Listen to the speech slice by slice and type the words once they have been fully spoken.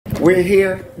We're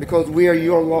here because we are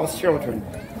your lost children.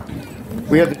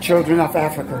 We are the children of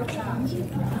Africa,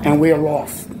 and we are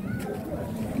lost.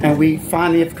 And we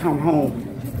finally have come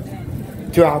home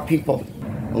to our people.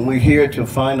 And we're here to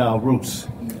find our roots.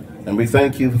 And we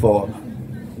thank you for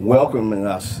welcoming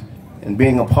us and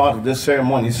being a part of this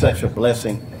ceremony. It's such a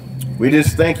blessing. We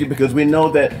just thank you because we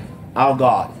know that our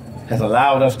God has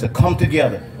allowed us to come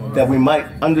together, that we might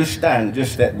understand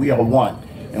just that we are one.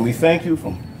 And we thank you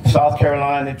from South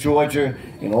Carolina, Georgia,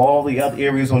 and all the other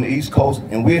areas on the East Coast.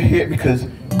 And we're here because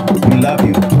we love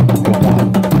you. We're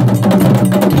one.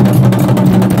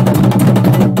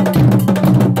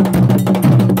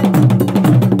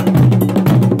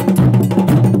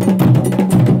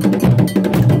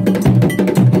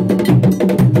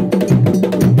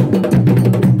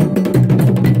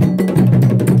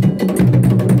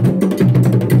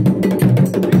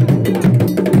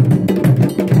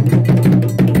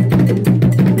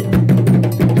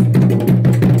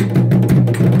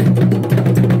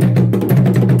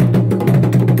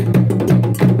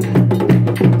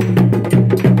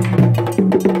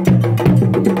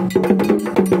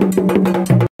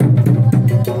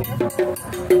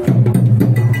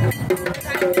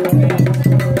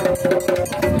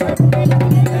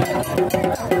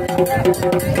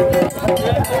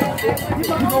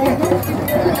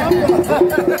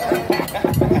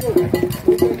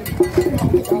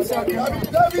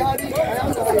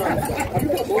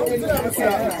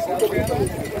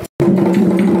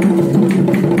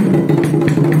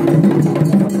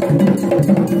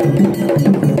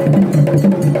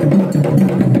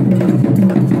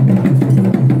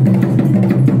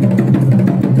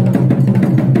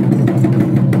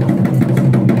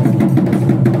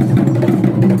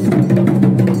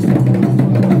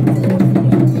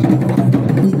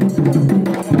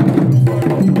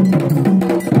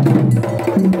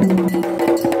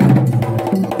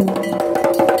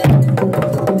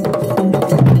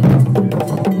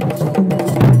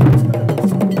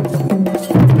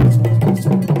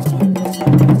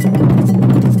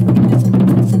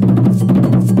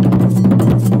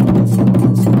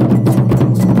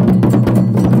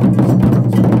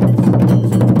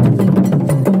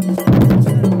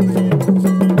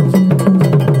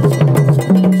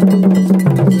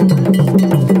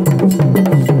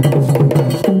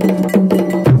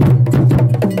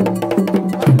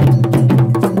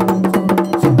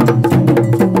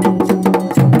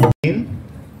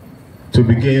 To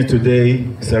begin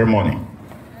today's ceremony.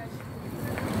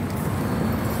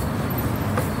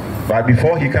 But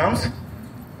before he comes,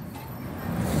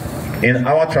 in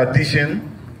our tradition,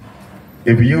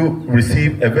 if you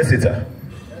receive a visitor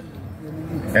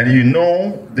and you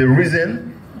know the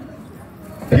reason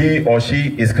he or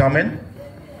she is coming,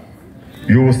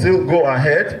 you will still go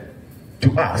ahead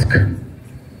to ask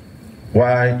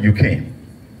why you came.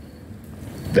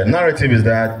 The narrative is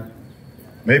that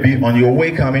maybe on your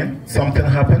way coming, something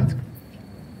happened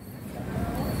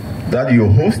that your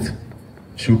host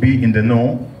should be in the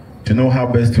know to know how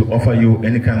best to offer you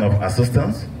any kind of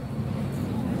assistance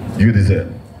you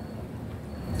deserve.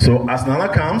 So as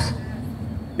Nana comes,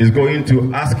 is going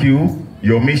to ask you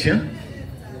your mission.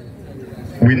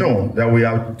 We know that we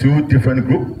have two different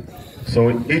groups,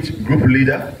 so each group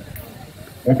leader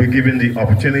will be given the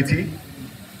opportunity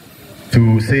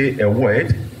to say a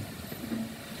word,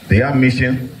 their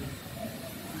mission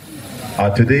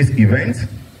at today's event,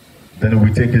 then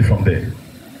we take it from there.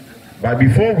 But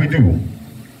before we do,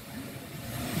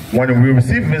 when we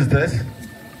receive visitors,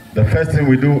 the first thing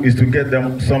we do is to get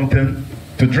them something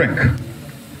to drink.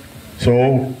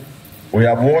 So we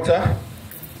have water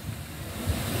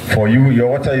for you. Your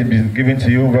water will be given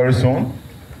to you very soon.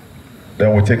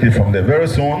 Then we'll take it from there. Very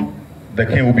soon, the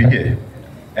king will be here.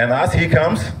 And as he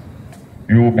comes,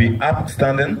 you will be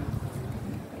upstanding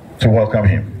to welcome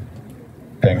him.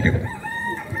 Thank you.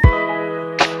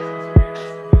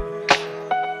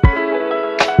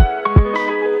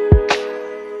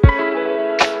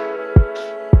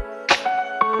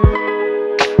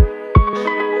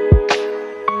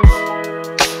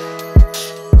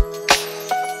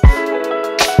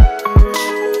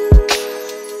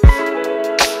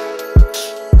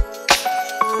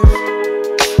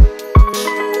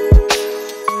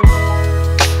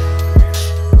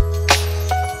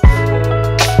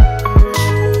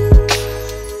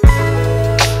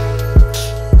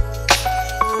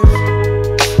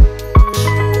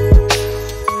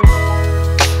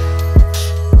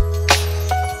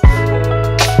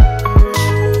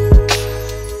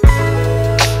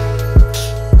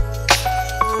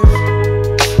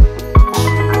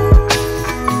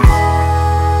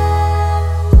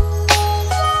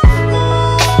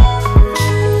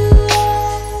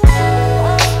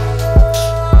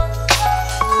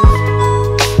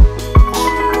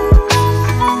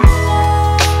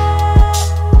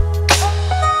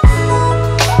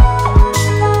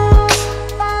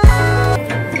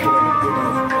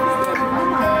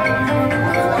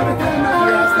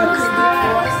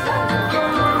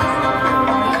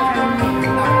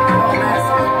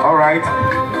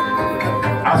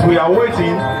 are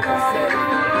waiting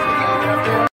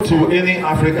to any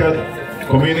African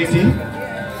community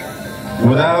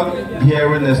without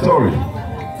hearing a story.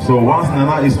 So once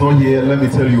Nana is not here, let me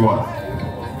tell you what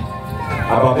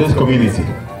about this community.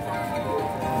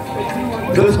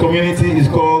 This community is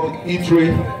called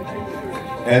Itre,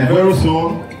 and very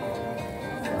soon,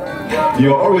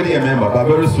 you're already a member, but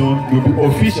very soon you'll be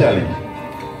officially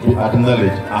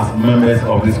acknowledged as members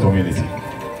of this community.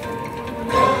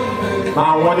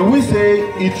 Now, when we say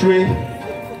Itre,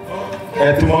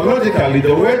 etymologically,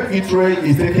 the word Itre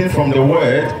is taken from the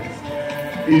word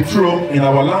Itro in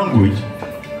our language,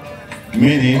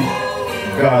 meaning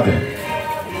garden.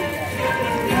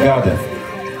 Garden.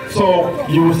 So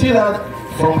you will see that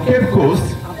from Cape Coast,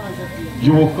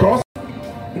 you will cross.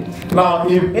 Now,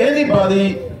 if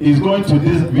anybody is going to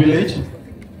this village,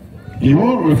 he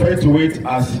will refer to it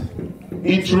as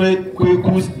Itre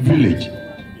Kweku's village,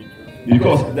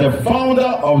 because the founder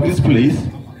of this place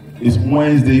is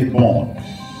Wednesday born.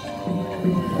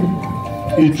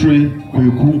 Itre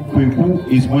Kweku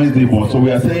is Wednesday born. So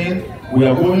we are saying we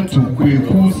are going to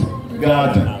Kweku's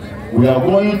garden. We are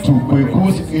going to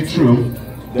Kweku's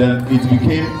Itre, then it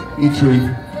became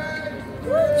Itre.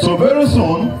 So very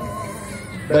soon,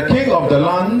 the king of the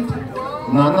land,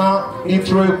 Nana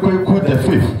Itre Kweku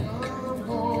V,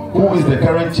 who is the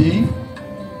current chief,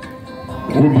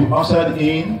 will be ushered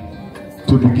in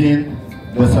to begin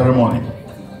the ceremony.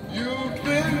 You've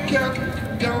been kept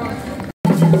going.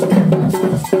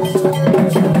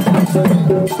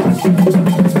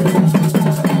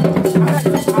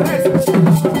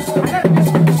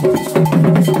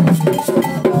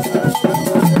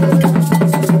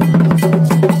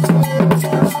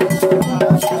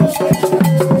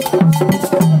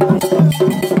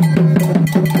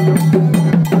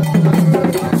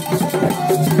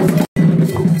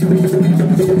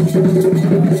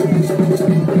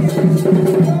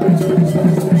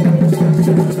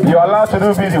 You are allowed to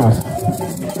do videos.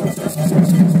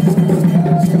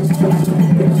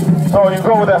 So you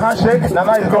go with a handshake.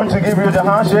 Nana is going to give you the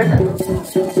handshake.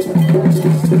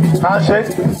 Handshake.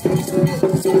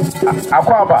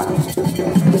 Akwaba.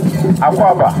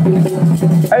 Akwaba.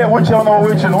 Hey, which one so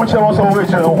which one? Which one so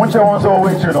which one? Which one so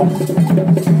which one?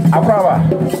 Akwaba.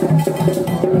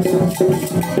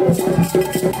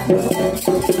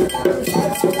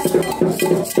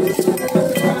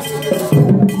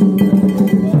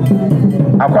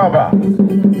 Akwaba.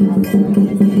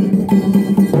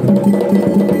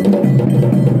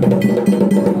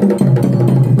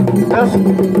 This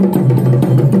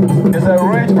is a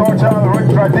rich culture,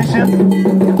 rich tradition.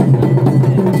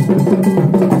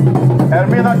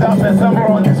 Elmina dance ensemble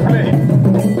on display.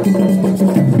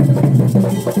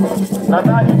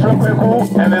 Nana Itre Kweku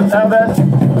and his elders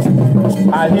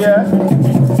are here.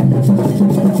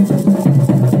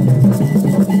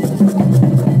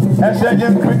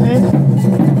 Exchanging greetings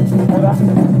for the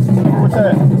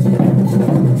return.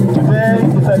 Today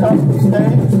is a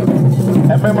day,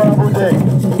 a memorable day.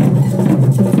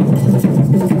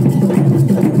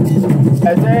 A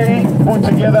day put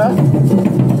together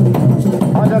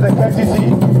under the courtesy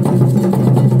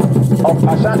of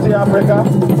Ashanti Africa,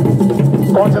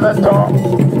 Continental,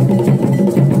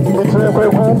 Itre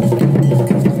Kweku,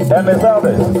 and his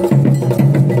elders.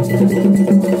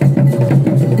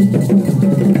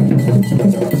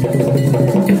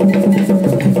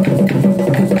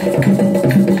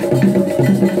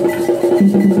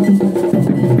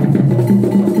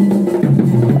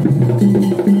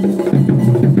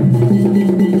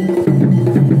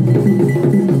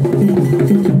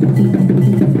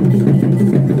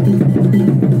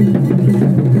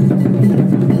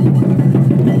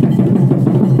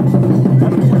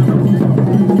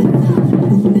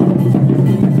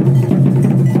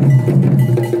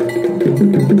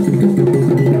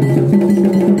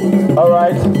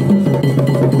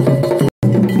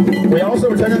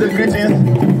 Returning the greetings.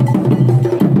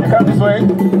 You come this way,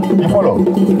 you follow.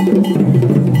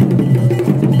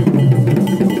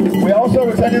 We are also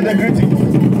returning the greetings.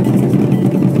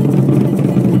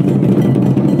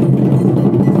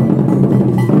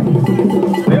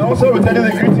 They are also returning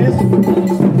the greetings.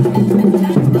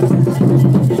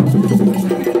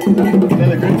 Return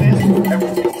the greetings.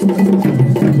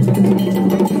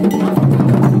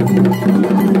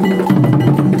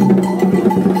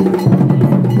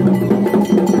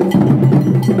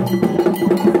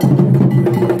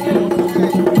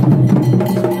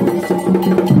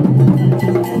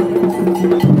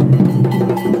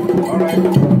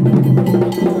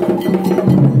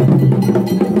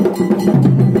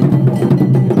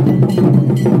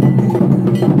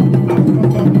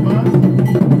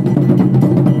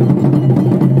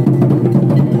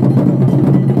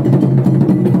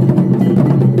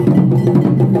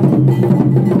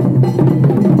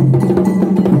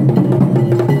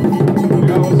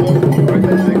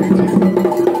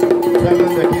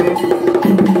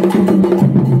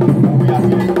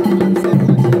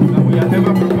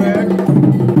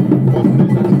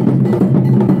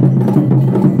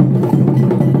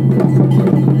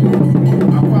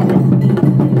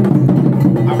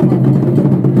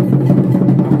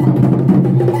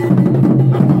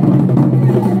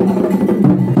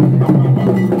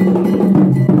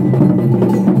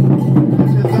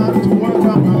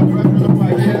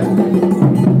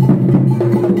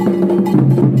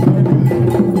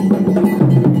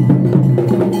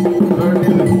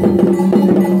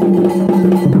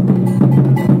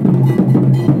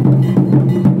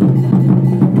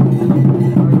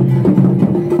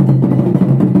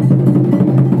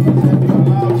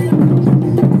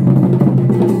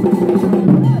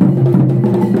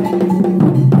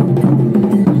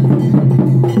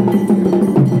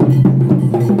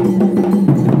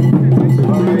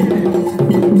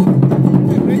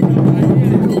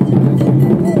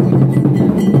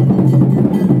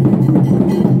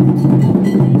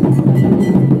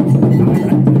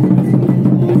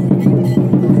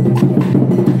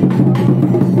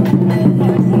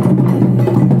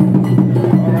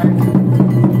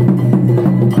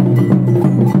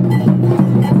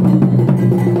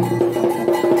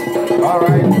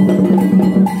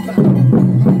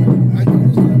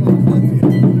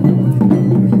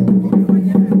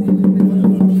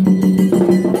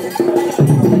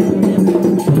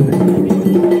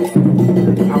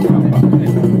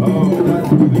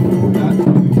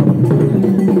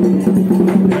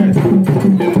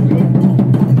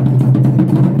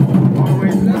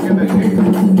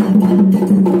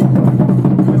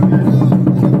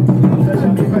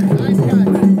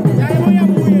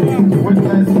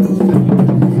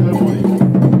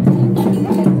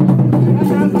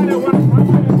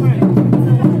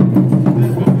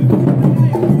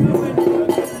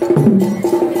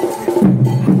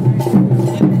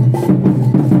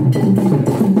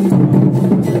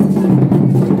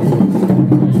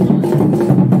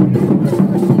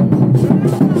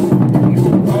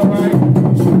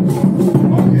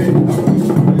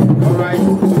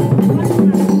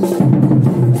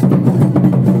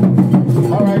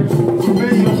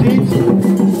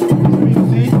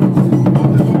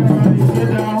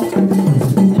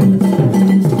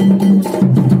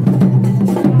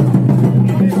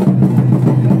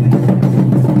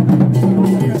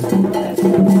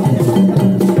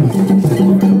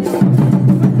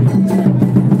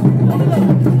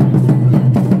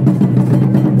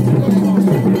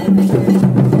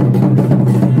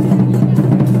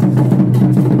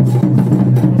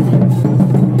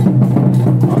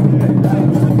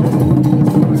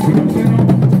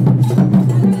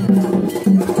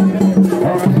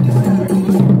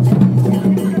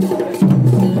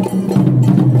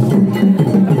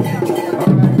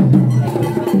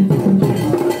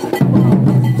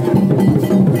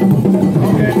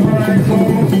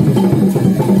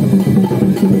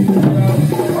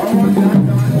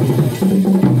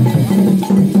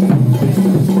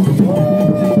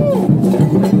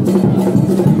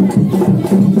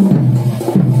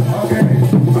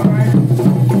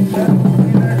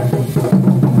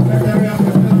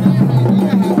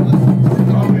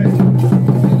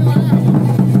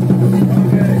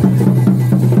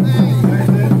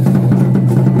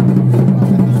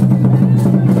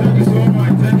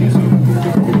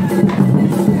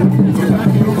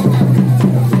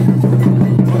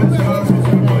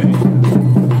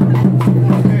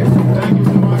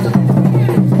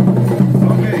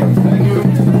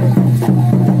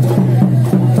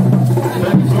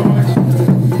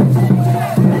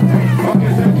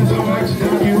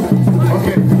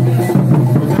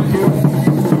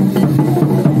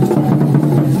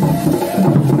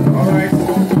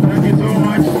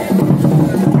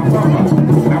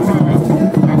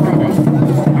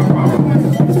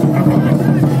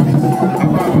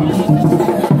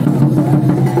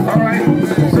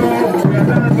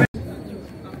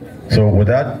 So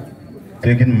without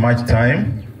taking much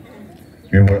time,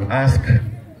 we will ask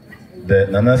the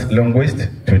Nana's linguist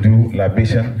to do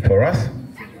libation for us.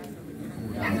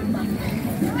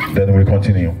 Then we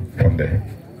continue from there.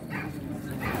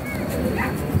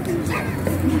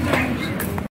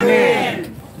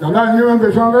 Nana you and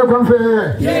the song of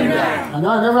Confe, and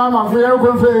I never am free of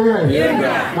Confe,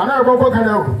 Nana Boko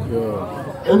Cano,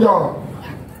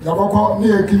 the Boko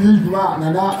near Kizuma,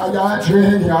 Nana, I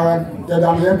train here that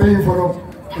I'm paying for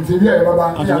until the year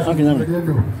about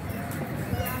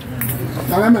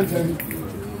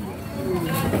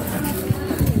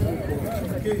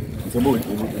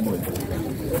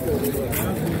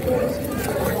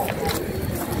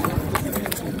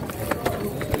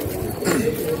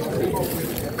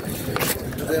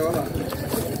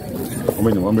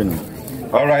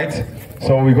All right,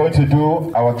 so we're going to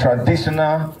do our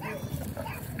traditional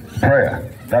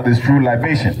prayer. That is through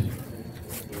libation.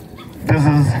 This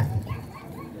is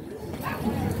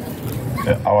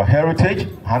our heritage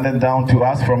handed down to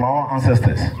us from our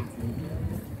ancestors.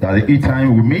 That each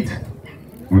time we meet,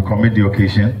 we commit the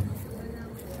occasion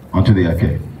unto the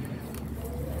Ake.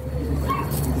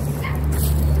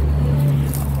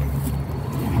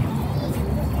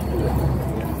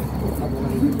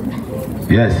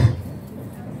 Yes.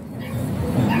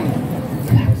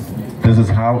 This is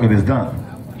how it is done.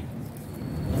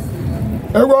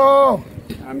 Ego!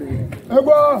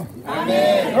 Ego!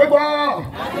 Ego!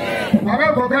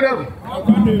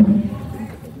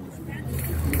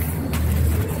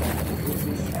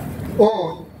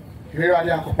 Oh, here are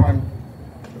the Akopan.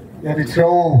 You're the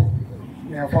troll.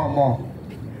 You're far more.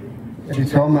 You're the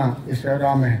trauma. It's your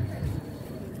amen.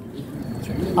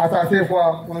 As I say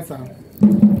for one son.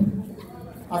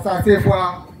 As I say for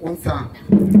one son.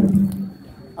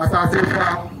 As I say for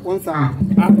one son.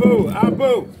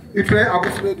 Abo. You try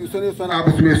Abusme du son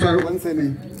Abusme son one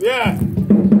seni. Yeah.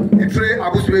 You try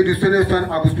Abusme du son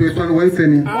Abusme son one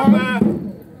seni. Aba.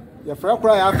 Your friend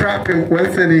cry after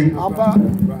one seni. Aba.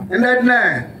 And that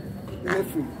night.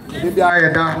 Bibi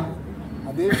ayeda.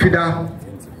 Ade fida.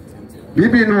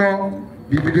 Bibi no.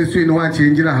 Bibi do so no one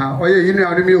change na ha. Oye yinu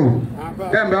adumi o.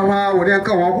 Dem be ho wo den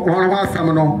ka won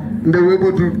asam no. Nde we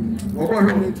bodu. Obo hu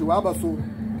nti wa baso.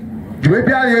 Dwe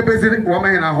bia ye bezi wo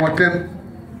ma na hotem.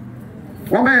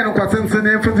 Wo ma no kwasense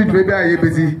na mfezi dwe bia ye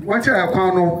bezi. Won cha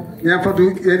akwan no ye mfadu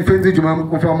ye mfezi djuma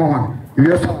mo fa mo ho.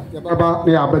 Ye so ye baba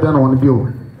me abeda na won bi o.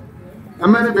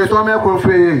 Amane be so me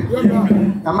konfre ye.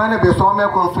 Amane be so me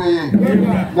konfre ye.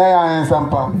 Na ya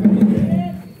ensampa.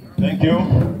 Thank you.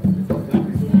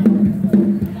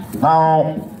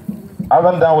 Now,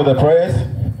 having done with the prayers,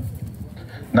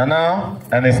 Nana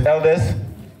and his elders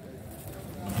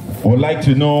would like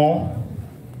to know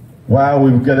why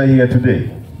we've gathered here today.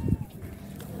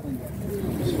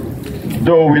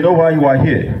 Though we know why you are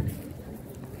here,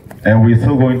 and we're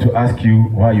still going to ask you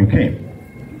why you came.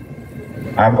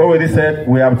 I've already said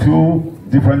we have two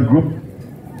different groups,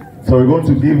 so we're going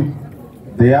to give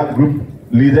their group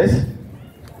leaders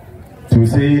to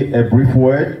say a brief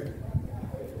word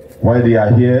why they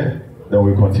are here, then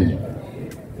we continue.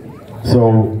 So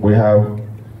we have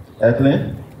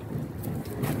Ethlyn.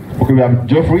 Okay, we have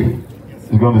Geoffrey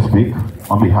is going to speak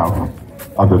on behalf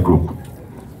of the group.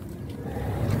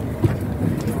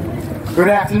 Good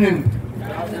afternoon.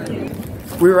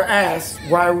 We were asked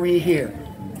why we're here.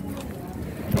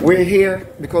 We're here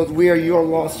because we are your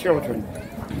lost children.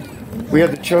 We are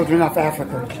the children of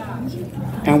Africa,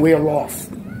 and we are lost.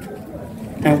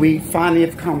 And we finally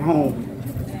have come home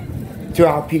to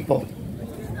our people.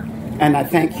 And I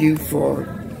thank you for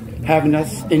having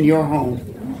us in your home.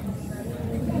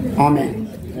 Amen.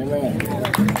 Amen.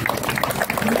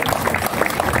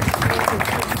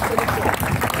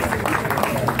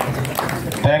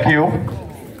 Thank you.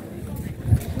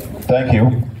 Thank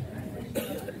you.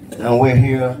 And we're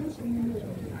here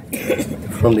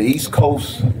from the East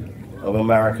Coast of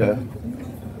America,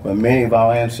 where many of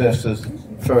our ancestors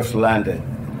first landed.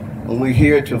 And we're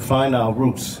here to find our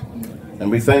roots. And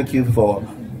we thank you for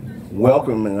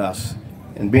welcoming us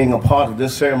and being a part of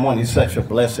this ceremony. It's such a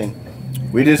blessing.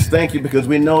 We just thank you because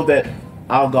we know that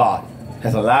our God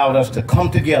has allowed us to come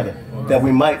together, that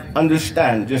we might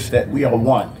understand just that we are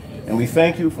one. And we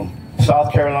thank you from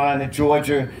South Carolina,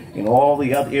 Georgia, and all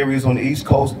the other areas on the East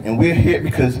Coast. And we're here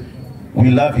because we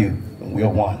love you and we are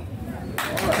one.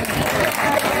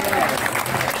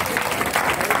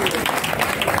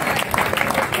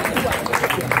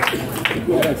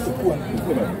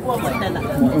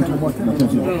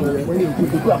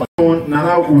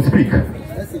 Nana will speak.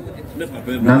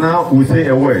 Nana will say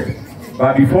a word.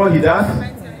 But before he does,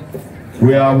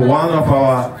 we have one of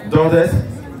our daughters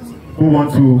who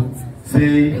want to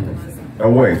say a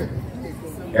word,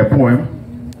 a poem,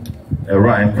 a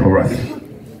rhyme for us.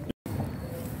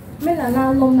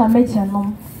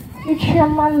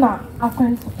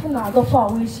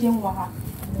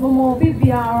 Momo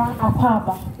bibiara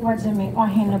akwaba wajemi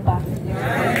oheneba.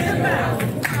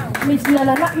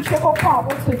 Mijnana na ichoko kwa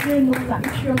woto jenu na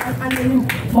ichoma anenu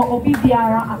mo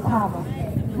obibiara akwaba.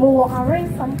 Mo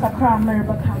arensam kakra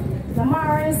merebaka. Na ma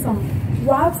arensam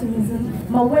wautism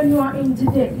ma wenwa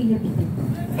injide iyebidi.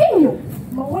 Inyo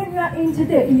ma wenwa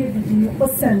injide iyebidi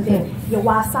osende ye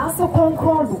wa asasa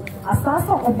konkolo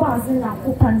asasa obazi na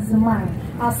kupanzimai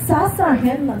asasa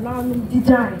hen na nanu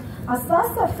dijai.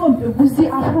 Asasa from Egusi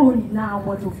Afroni na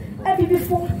wado. Ebi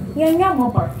before yenya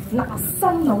mobar na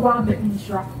asam na wabe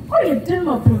inshra. Or ye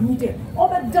dinner brunide,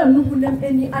 over done no them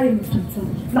any iron tutu.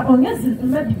 Na onyazin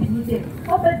maybe benide,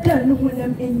 over done no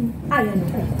them any iron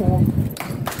cocoa.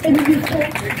 Ebi before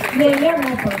yenya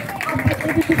mobar.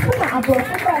 Ebi before I brought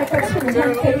a person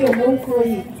who carry a won't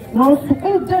croy. Now to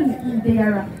all done in the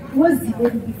era was the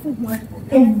ebi before one.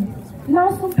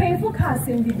 Now some painful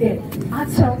casting be there.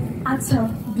 Achel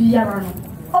Biarano.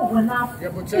 Oh, when I've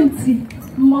empty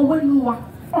Mawenua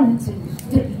until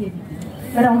the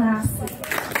but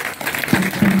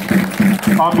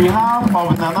on behalf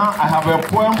of Nana, I have a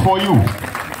poem for you.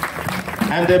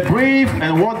 And the brief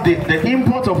and what the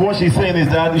import of what she's saying is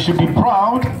that you should be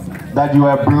proud that you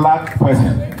are a black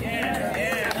person.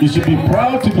 You should be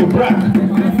proud to be black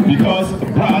because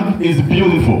black is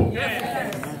beautiful.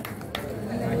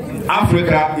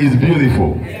 Africa is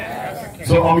beautiful.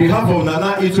 So on behalf of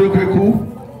Nana Ichokweku,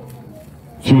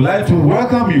 she would like to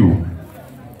welcome you.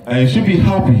 And you should be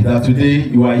happy that today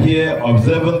you are here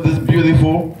observing this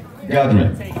beautiful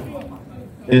gathering.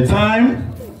 A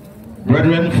time,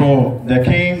 brethren, for the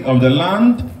king of the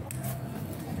land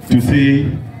to say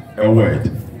a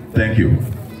word. Thank you.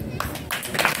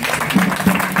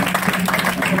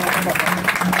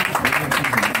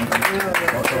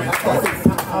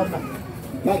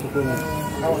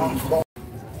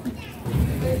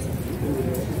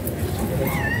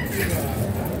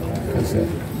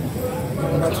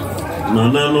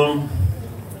 Nanano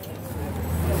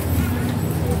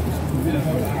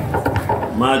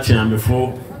March and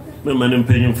before, my man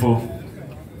paying for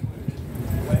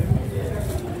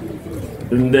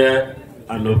in there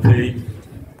and no pay.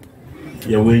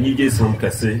 Ya when you get some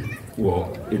casse or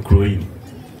a growing.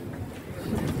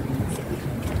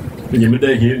 When you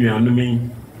made here, you know me.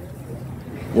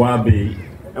 Wabi,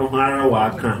 and where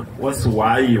waka was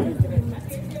why you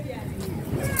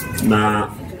na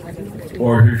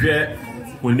or here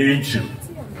when ancient.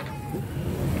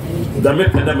 The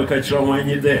method catch when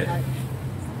you're there.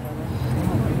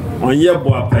 On your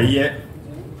boy pay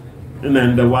and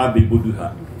then the wabi would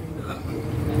have.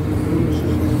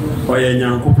 Or a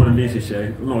young couple of days,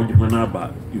 no, you went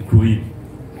about you could.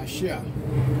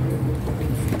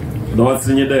 Not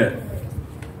in your there.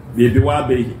 Baby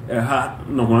wabi a hat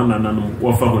no one and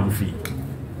wafer on feet.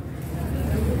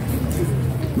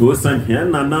 Go send here,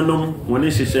 nanum,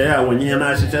 when she share when you and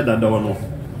I share that door.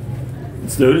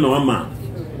 Still no man.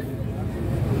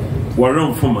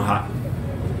 Warren from a hat.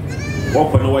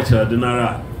 Walk on a watcher,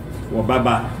 dinara, or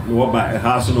baba, no by a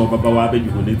house no baba wabi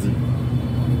you will need.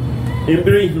 In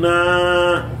brief,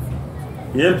 na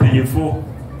yen paying for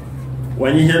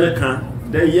when you hear the can,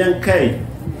 the young K.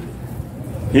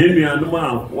 Henry and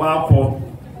Ma, Wako,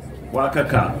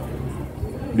 Wakaka,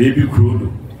 baby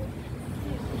crude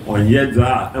on yet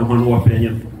that and one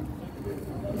opinion.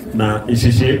 Now, is she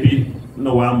shabby?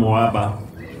 No one more about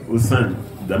Usan,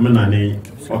 the Manani,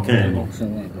 or Can.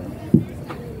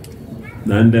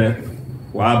 Then the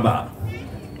Waba,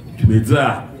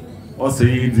 Jubeza, or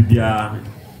say the Bia,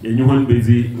 and you want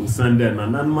busy Usan,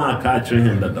 and none more catching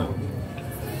him the dog.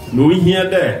 No, here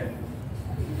there.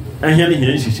 And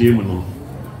here she shame.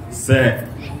 Say,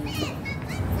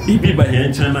 if you buy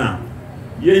a channel,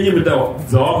 you without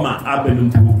Zoma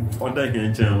Abenum or the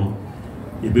hand channel.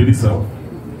 You be so.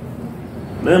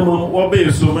 Then, what be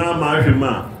so my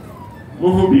marshman?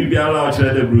 Who be allowed to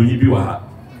the brew you are.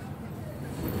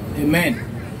 Amen.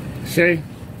 Say,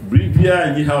 breathe here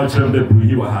and you have to the brew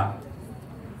you are.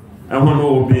 I want to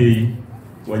obey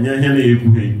when you're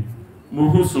here.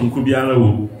 Muhusum could be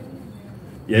allowed.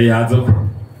 Yea,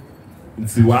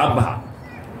 it's the Waba.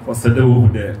 Or said over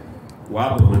there,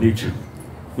 Wab of nature.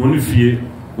 One fear,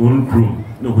 one crew,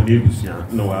 no one neighbors,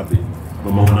 no Abbey,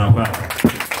 no Mona.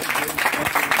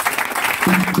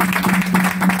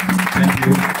 Thank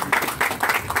you.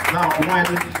 Now, when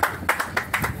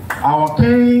our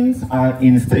kings are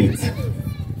in state,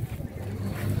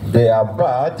 they are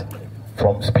barred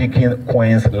from speaking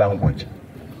Queen's language.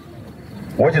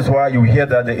 Which is why you hear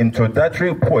that the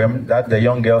introductory poem that the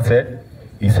young girl said,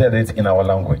 he said it in our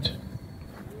language.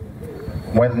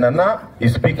 When Nana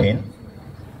is speaking,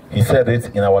 he said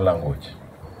it in our language.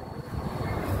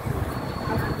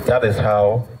 That is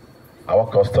how our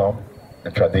custom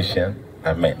and tradition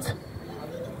are meant.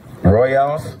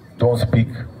 Royals don't speak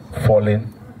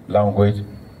foreign language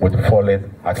with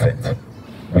foreign accent.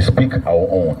 We speak our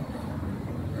own.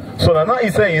 So Nana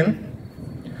is saying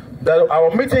that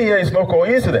our meeting here is no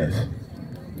coincidence.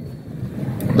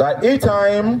 That each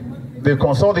time they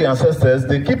consult the ancestors,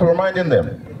 they keep reminding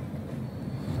them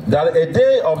that a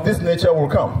day of this nature will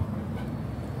come.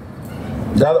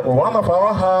 That one of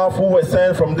our half who were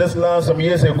sent from this land some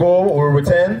years ago will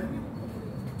return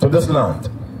to this land.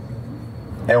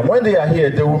 And when they are here,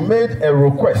 they will make a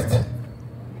request,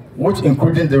 which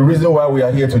including the reason why we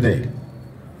are here today.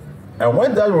 And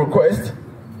when that request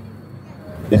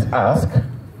is asked,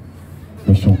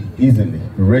 we should easily,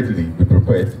 readily be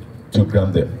prepared to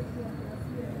grant them.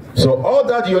 So all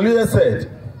that your leader said,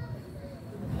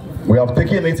 we have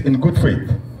taken it in good faith.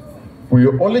 We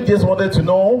only just wanted to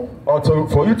know, or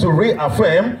for you to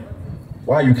reaffirm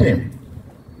why you came.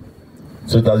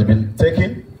 So it has been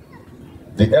taken.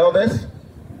 The elders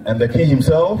and the king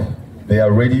himself, they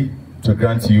are ready to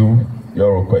grant you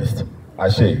your request.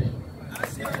 Ashe.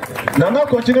 Now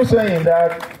continue saying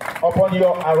that upon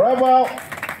your arrival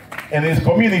in his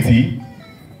community,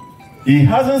 he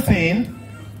hasn't seen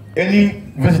any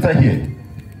visitor here.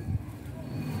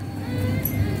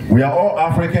 We are all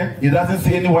African. He doesn't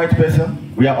see any white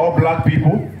person. We are all black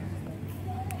people.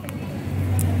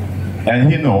 And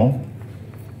he knows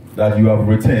that you have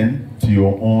returned to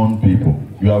your own people.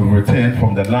 You have returned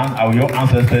from the land our your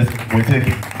ancestors were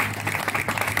taken.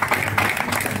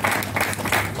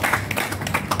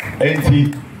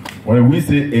 Auntie, when we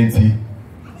say auntie,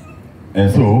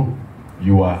 and so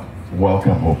you are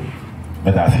welcome home.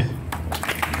 But that's it.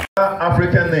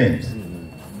 African names.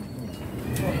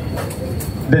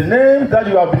 The name that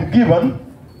you have been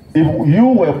given if you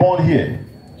were born here.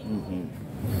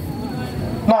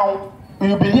 Now,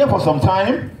 you've been here for some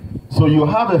time, so you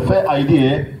have a fair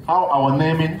idea how our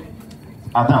naming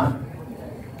are done.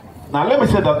 Now, let me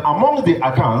say that among the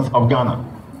accounts of Ghana,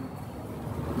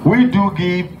 we do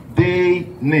give their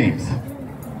names.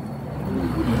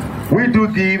 We do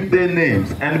give their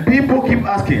names. And people keep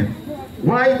asking,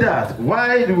 why that?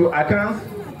 Why do accounts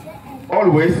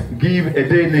always give a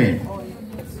day name?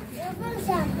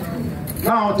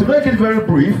 Now, to make it very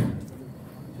brief,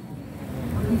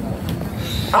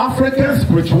 African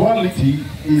spirituality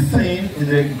is seen in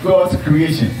the God's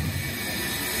creation.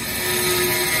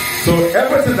 So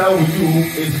everything that we do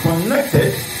is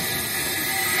connected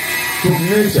to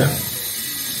nature.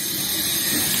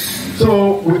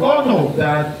 So we all know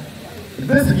that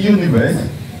this universe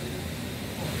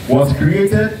was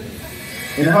created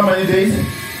in how many days?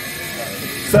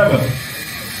 7.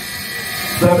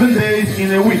 7 days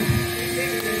in a week.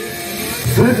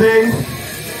 3 days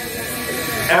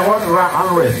and 1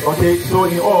 unrest. Okay, so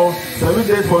in all, 7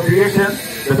 days for creation,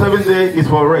 the 7th day is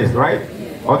for rest, right?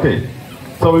 Okay,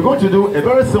 so we're going to do a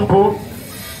very simple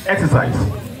exercise.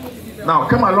 Now,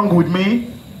 come along with me.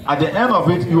 At the end of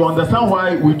it, you understand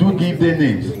why we do give their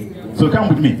names. So come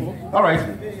with me. All right,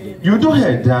 you do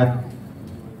hear that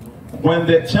when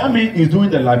the chairman is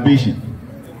doing the libation,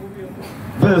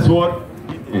 this is what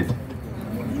it is.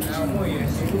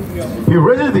 He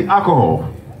raises the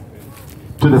alcohol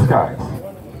to the skies.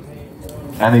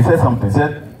 And he said something. He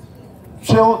said,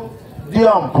 Chil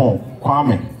Diampon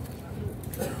Kwame.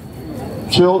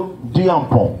 Chil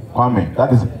Diampon Kwame.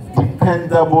 That is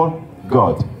dependable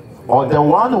God. Or the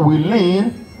one we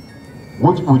lean,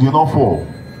 which we do not fall.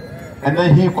 And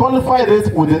then he qualified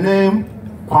it with the name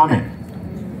Kwame.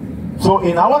 So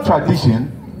in our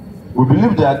tradition, we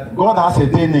believe that God has a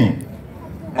day name.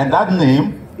 And that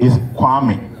name is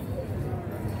Kwame.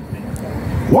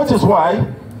 Which is why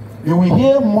you will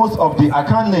hear most of the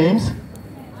account names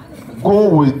go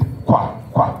with Kwa,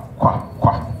 Kwa, Kwa,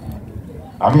 Kwa.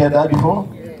 Have you heard that before?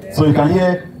 So you can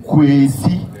hear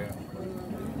Kwesi,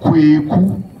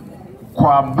 Kweku,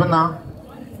 Kwabena,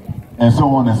 and so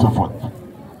on and so forth.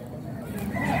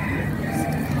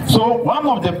 So one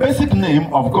of the basic names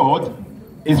of God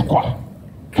is Kwa.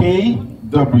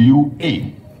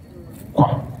 K-W-A.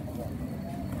 Kwa.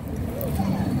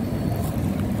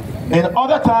 In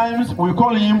other times, we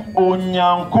call him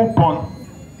Onyankopon,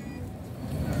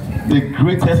 the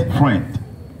greatest friend.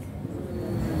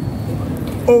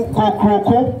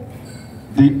 Okokroko,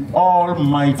 the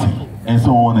Almighty, and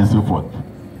so on and so forth.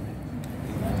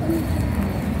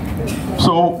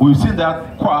 So we've seen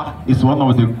that Kwa is one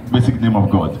of the basic names of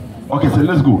God. Okay, so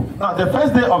let's go. Now, the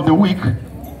first day of the week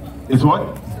is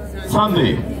what?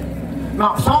 Sunday.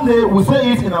 Now, Sunday, we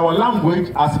say it in our language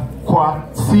as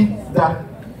Kwasida.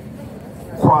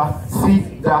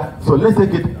 Kwasida. So let's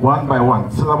take it one by one,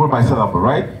 syllable by syllable,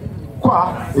 right?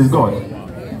 Kwa is God.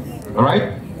 All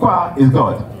right? Kwa is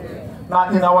God. Now,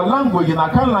 in our language, in our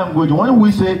current language, when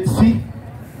we say si,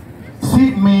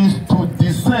 si means to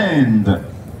descend.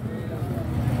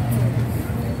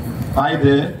 I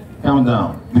there, come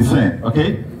down, descend,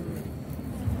 okay?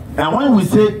 And when we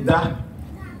say that,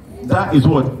 that is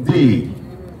what? Day.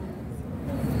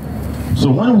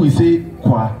 So when we say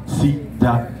kwa si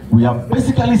da, we are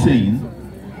basically saying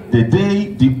the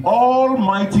day the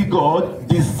Almighty God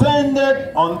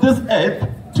descended on this earth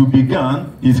to begin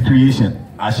His creation.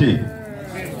 Ashe.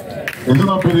 Is it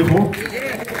not beautiful?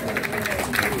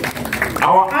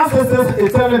 Our ancestors are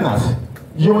telling us,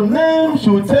 your name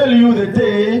should tell you the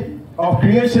day of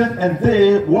creation and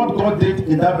day what God did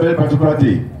in that very particular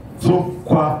day. So,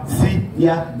 kwa si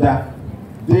ya da,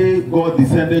 day God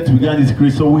descended to begin His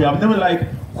creation. So we have never like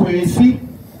kwesi,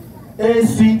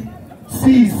 AC,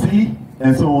 CC,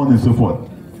 and so on and so forth.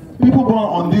 People born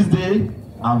on this day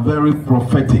are very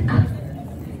prophetic.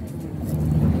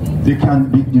 They can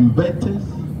be inventors,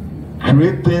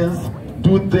 create things,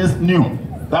 do things new.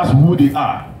 That's who they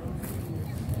are.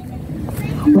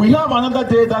 We have another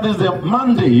day that is the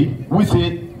Monday. We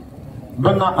say,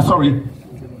 Joada.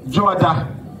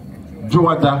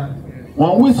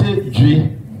 When we say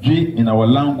J in our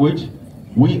language,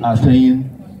 we are saying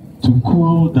to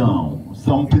cool down,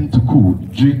 something to cool.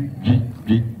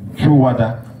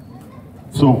 Joada.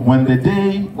 So when the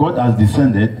day God has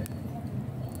descended,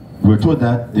 we were told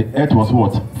that the earth was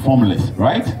what? Formless,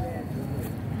 right?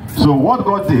 So what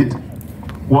God did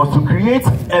was to create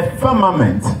a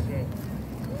firmament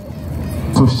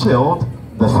to shield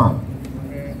the sun,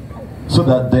 so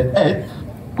that the earth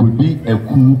could be a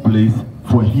cool place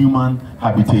for human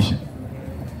habitation.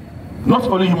 Not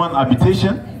only human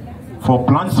habitation, for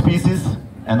plant species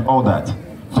and all that.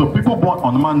 So people born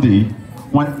on Monday,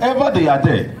 whenever they are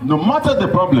there, no matter the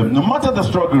problem, no matter the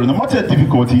struggle, no matter the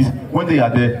difficulties, when they are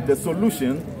there, the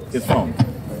solution is found.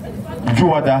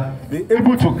 Juada, they're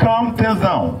able to calm things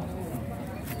down.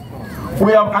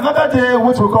 We have another day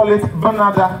which we call it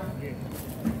Banada.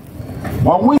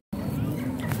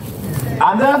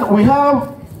 And then we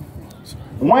have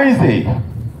Wednesday.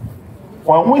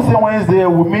 When we say Wednesday,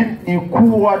 we mean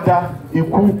Ikuwada,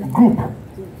 Iku group.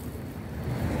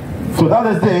 So that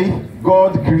is the day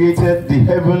God created the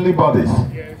heavenly bodies,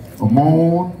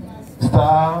 moon,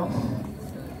 stars,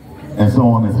 and so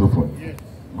on and so forth.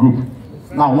 Group.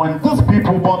 Now, when these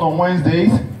people born on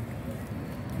Wednesdays,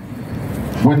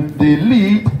 when they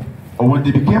lead or when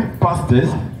they became pastors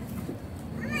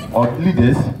or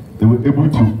leaders, they were able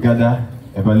to gather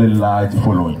a very large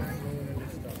following.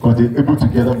 Because they're able to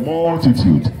gather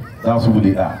multitude. That's who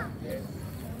they are.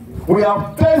 We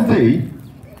have Thursday.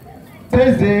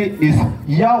 Thursday is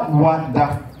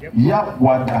Yawada.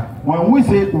 Yawada. When we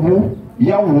say wo,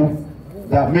 Yawo,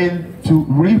 that means to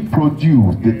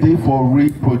reproduce, the day for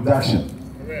reproduction.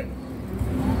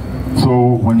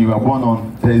 So when you are born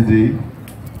on Thursday,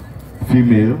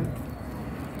 female,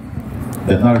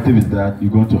 the narrative is that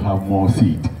you're going to have more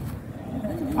seed.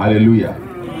 Hallelujah.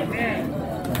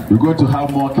 You're going to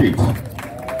have more kids.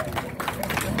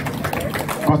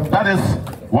 Because that is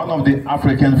one of the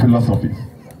African philosophies.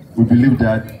 We believe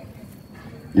that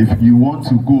if you want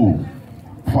to go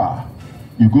far,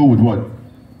 you go with what?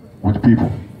 With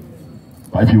people.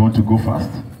 But if you want to go fast,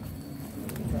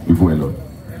 you go alone.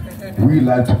 We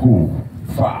like to go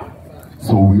far,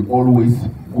 so we always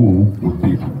go with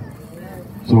people.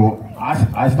 So as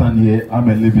I stand here, I'm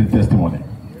a living testimony.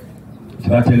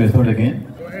 Should I tell you a story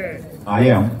again? Go ahead. I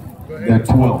am the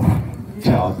 12th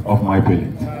child of my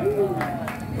parents.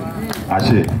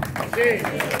 Ashe.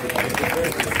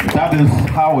 That is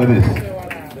how it is.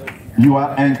 You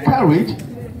are encouraged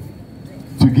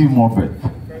to give more birth.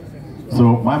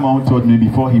 So my mom told me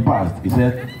before he passed, he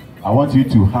said, I want you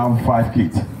to have 5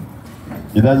 kids.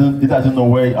 He doesn't know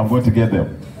where I'm going to get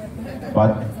them.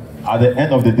 But at the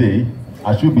end of the day,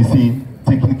 I should be seen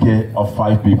taking care of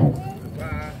 5 people.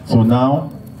 So now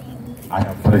I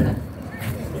have 3.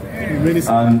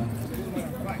 And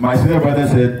my senior brother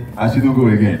said I shouldn't go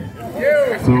again.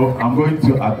 So I'm going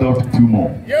to adopt 2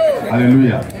 more.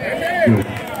 Hallelujah. Good.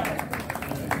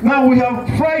 Now we have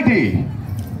Friday.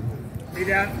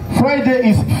 Friday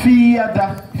is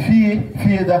Fiada.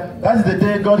 That's the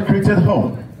day God created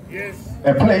home.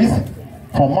 A place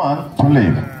for man to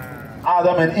live.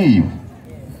 Adam and Eve.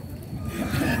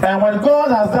 And when God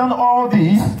has done all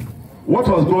these, what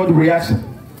was God's reaction?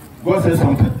 God said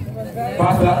something.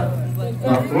 Pastor,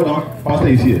 hold on. Pastor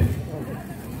is here.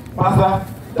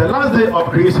 Pastor, the last day of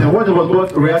creation, what was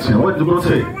God's reaction? What did God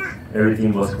say?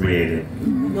 Everything was created.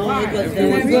 No, it was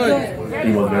very good.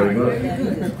 It was very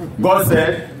good. God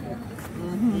said,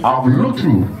 I've looked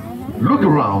through, look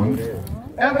around,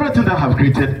 everything that I have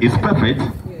created is perfect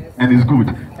and is good.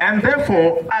 And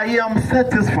therefore, I am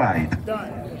satisfied.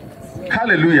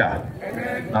 Hallelujah.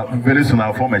 Now, very soon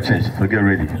I'll form a church, so get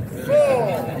ready.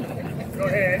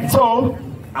 So,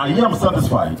 I am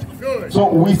satisfied. So,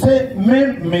 we say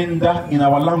memenda in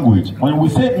our language. When we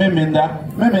say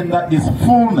memenda is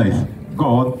fullness.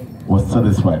 God was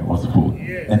satisfied, was full.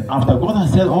 And after God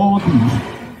has said all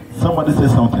these, somebody said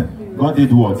something. God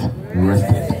did what?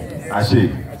 Rested. Ashe.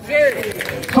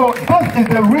 So that is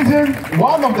the reason,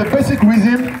 one of the basic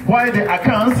reasons why the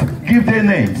accounts give their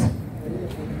names.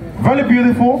 Very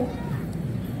beautiful,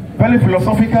 very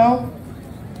philosophical,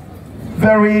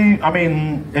 very,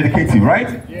 educative,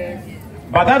 right? Yes.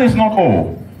 But that is not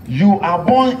all. You are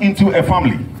born into a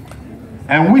family.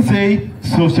 And we say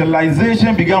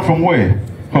socialization began from where?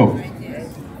 Hope.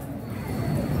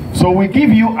 So we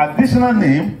give you additional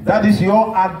name, that is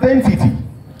your identity.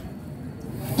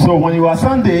 So when you are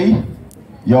Sunday,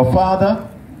 your father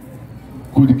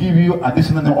could give you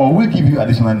additional name, or will give you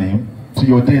additional name to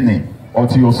your day name or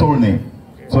to your soul name.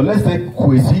 So let's take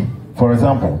Kwesi, for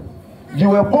example. You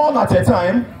were born at a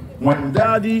time when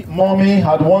daddy, mommy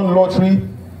had won lottery,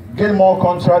 get more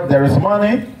contract, there is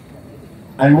money,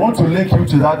 and we want to link you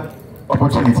to that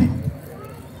opportunity.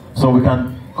 So we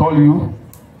can call you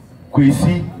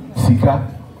Kwesi Sika.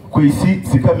 Kwesi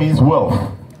Sika means wealth.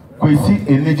 Kwesi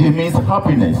Energy means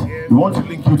happiness. We want to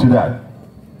link you to that.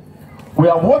 We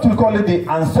have what we call it the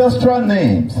ancestral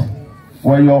names,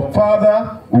 where your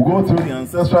father will go through the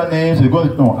ancestral names. You go,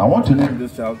 no, I want to name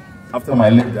this child after my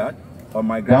late dad or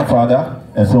my grandfather,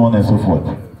 and so on and so forth.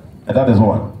 And that is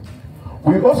one.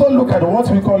 We also look at what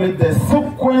we call it the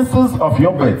sequences of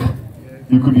your birth.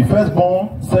 You could be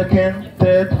firstborn, second,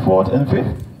 third, fourth, and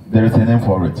fifth. There is a name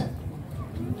for it.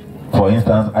 For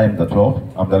instance, I am the 12th,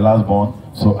 I'm the last born,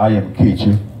 so I am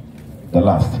Kechi, the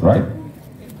last, right?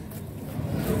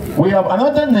 We have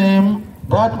another name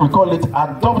that we call it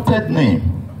adopted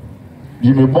name.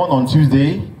 You may be born on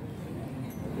Tuesday,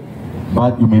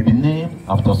 but you may be named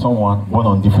after someone born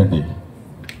on different day.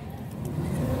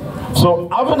 So,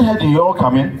 I haven't heard you all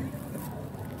coming.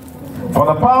 For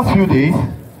the past few days,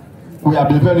 we have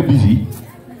been very busy.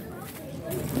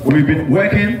 We've been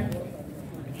working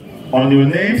on your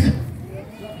names.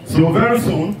 So very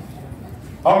soon,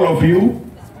 all of you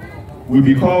will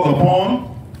be called upon,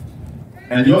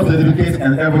 and your certificates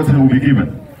and everything will be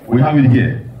given. We have it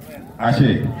here.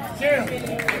 Ashe.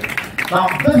 Now,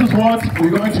 this is what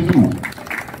we're going to do.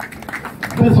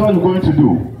 This is what we're going to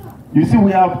do. You see,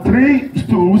 we have 3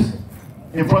 stools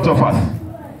in front of us.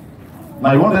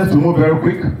 Now, you want us to move very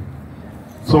quick.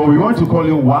 So we're going to call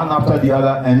you one after the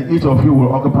other, and each of you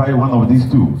will occupy one of these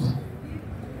stools.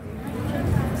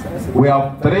 We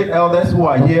have 3 elders who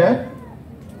are here,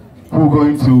 who are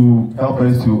going to help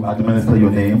us to administer your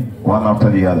name one after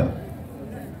the other.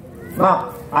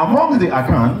 Now, among the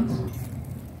accounts,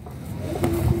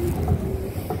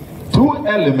 2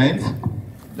 elements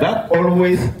that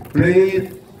always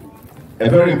play a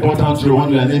very important role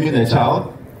when you are naming a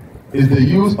child is the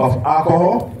use of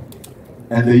alcohol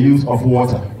and the use of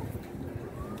water.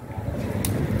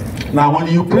 Now, when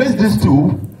you place these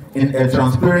 2 in a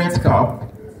transparent cup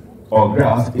or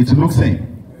glass, it looks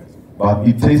same, but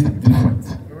it tastes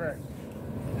different.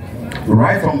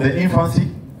 Right from the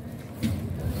infancy,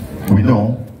 we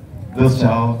know this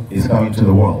child is coming to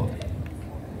the world,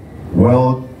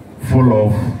 well, full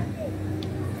of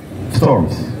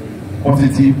stories,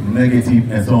 positive, negative,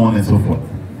 and so on and so forth.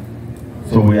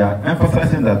 So we are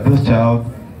emphasizing that this child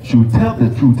should tell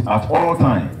the truth at all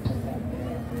times.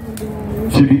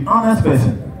 Should be honest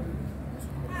person.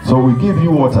 So we give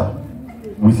you water.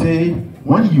 We say,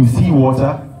 when you see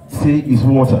water, say it's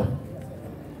water.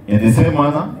 In the same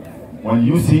manner, when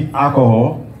you see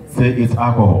alcohol, say it's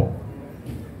alcohol.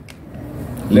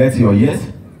 Let your yes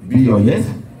be your yes,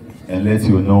 and let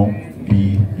your no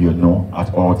be your no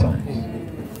at all times.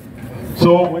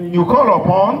 So when you call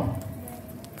upon,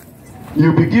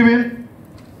 you'll be given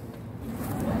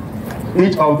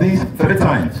each of these 3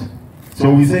 times.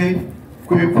 So we say,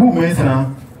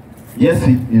 yes,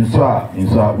 in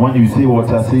when you say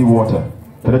water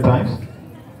 3 times.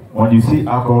 When you see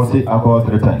alcohol, say alcohol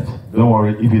 3 times. Don't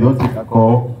worry, if you don't take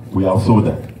alcohol, we have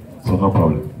soda. So no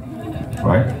problem.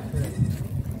 Right?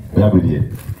 We have it here.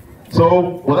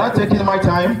 So without taking my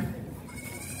time,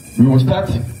 we will start.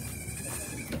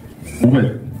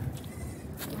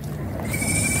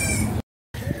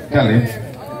 Kelly.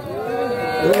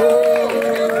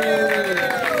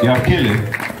 You have Kelly.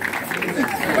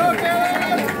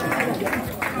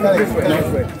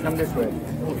 Come this way.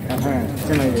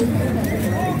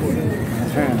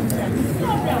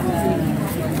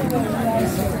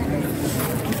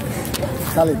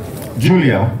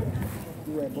 Julia.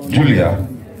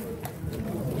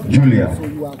 So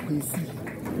you are Kwesi.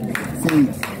 Say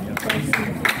it.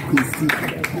 Kwesi.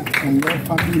 And your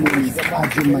family name is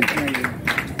Ajuman.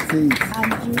 Say it.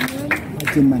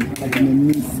 Ajuman. Ajuman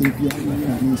means Savior in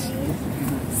English.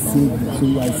 Savior. So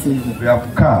you are Savior. We have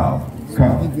Carl.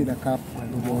 Give me the cup and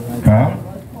the wall right Carl.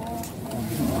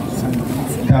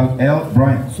 Carl L.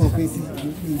 Bryant. So Kwesi,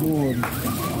 you don't worry.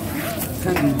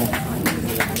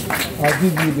 I'll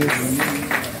give you this.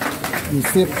 You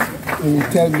sip and you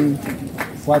tell me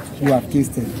what you have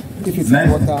tasted. If it's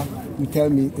water, you tell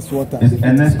me it's water. It's if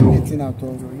Ernesto. it's anything at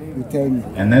all, you tell me.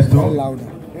 Ernesto. All louder.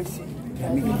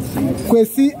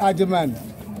 Kwesi Ajuman.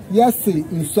 Yes,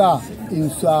 Insa.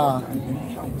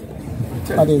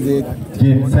 What is it?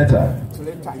 James Setter.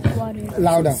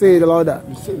 Louder. Say it louder.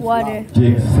 Water.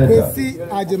 James Setter. Kwesi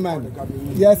Ajuman.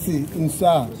 Yes,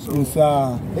 Insa.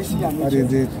 What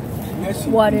is it?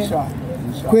 Water.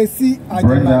 Kwesi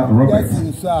Brenda Ajuman. Roberts. Yes,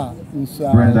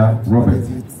 Insa. Brenda What Roberts.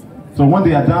 is it? So when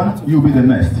they are done, you'll be the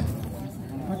next.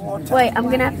 Wait, I'm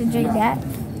gonna have to drink that?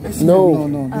 No.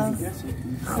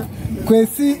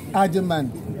 Kwesi Ajuman.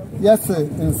 Yes,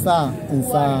 Insa.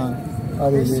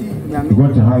 What is it? You're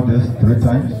going to have this 3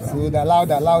 times. So the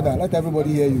louder. Let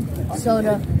everybody hear you.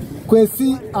 Soda.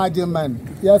 Kwesi Ajuman.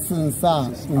 Yes, Insa.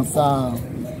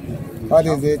 What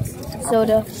is it?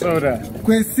 Soda.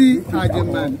 Kwesi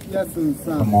Ajuman. Yes,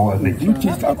 Insa. You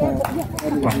taste alcohol.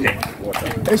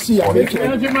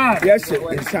 Yes,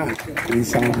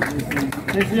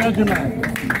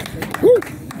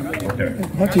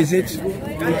 what is it?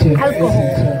 Alcohol.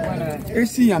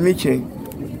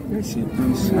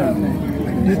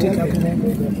 You take alcohol?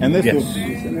 And this Yes.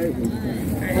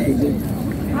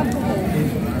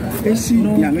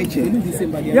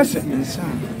 Yes, sir.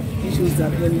 It shows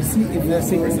that when you see a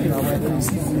blessing, when you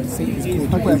see food, say it's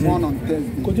good. Born on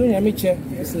Thursday. Could you hear me check?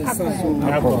 It's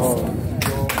alcohol.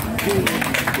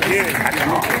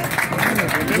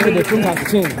 So the tone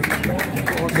has changed.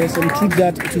 There's some truth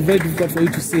that it's very difficult for you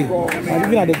to say. And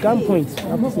even at the gunpoint, I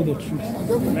have to say the truth.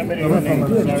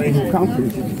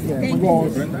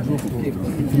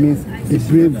 It means the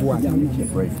brave one.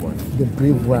 The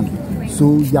brave one. So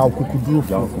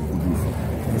Yaukukudrufo.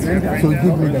 So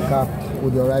give me the cup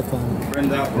with your right hand.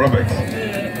 Brenda Roberts.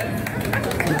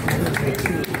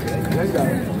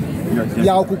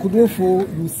 Yaukukudrufo,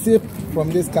 you sip from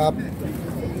this cup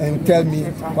and tell me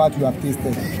what you have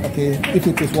tasted. Okay? If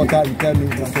it is water, you tell me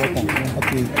it is water.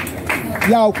 Okay?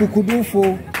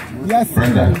 Yaukukudrufo, yes,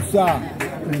 Insa.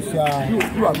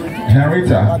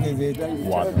 Henrietta. What is it?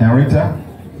 Henrietta.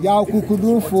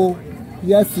 Yaukukudrufo,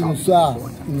 yes, Insa.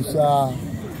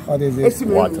 What is it?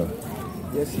 Water.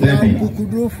 Debbie.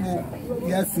 Yaukukudrufo,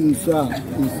 yes, Insa.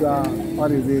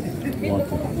 What is it?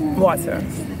 Water.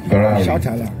 Ferrari. Shout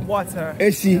aloud. Water.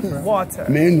 Esi. Water.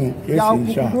 Menu.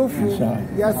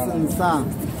 Yaukukudrufo, yes, Insa.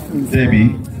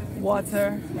 Debbie.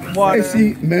 Water. Water.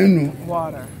 Esi. Menu.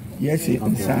 Water. Yes,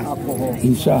 Insa.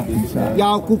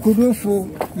 Yaukukudrufo,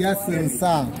 yes,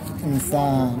 Insa.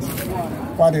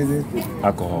 What is it?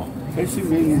 Alcohol.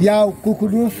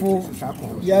 Yaukukudrufo,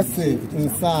 yes,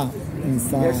 Insa.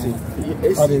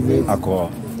 What is it?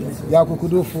 Alcohol.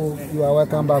 Yaukukudrufo, you are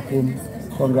welcome back home.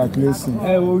 Congratulations.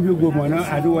 Hey, will you go, man?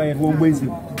 I do it one Wednesday.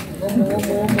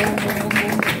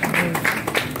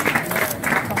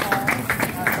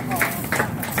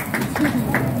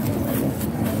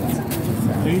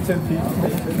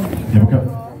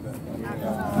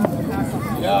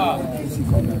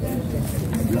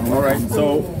 All right,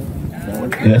 so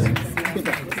Yes.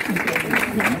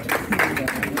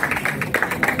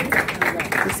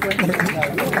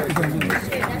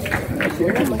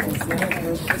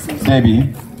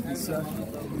 Debbie.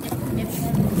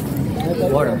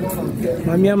 Water.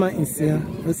 Mamiama is here.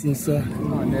 What's inside?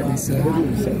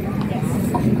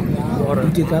 Water.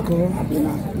 You take alcohol?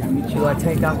 Do I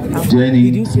take alcohol?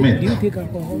 Jenny Smith. Do you take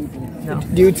alcohol? No.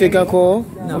 Do you take alcohol?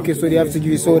 No. Okay, so they have to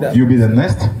give you soda. You'll be the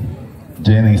next.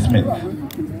 Jenny Smith.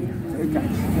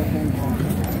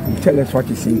 Tell us what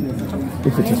you see.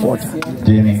 If it is water.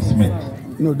 Jenny Smith.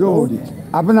 No, don't hold it.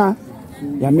 Abna.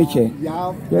 Yamiche.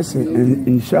 Yes,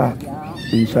 Insha.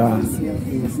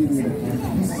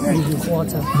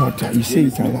 Water. Water. You say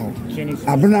it aloud.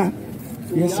 Abna.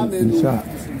 Yes, Insha.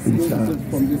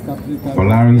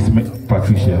 Polari Smith.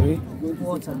 Patricia.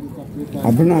 Water.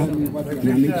 Abuna.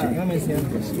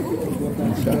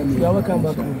 You are welcome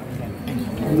back.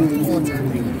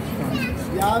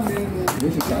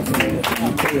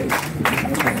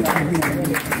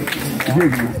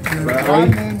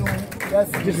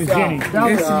 This is Jenny.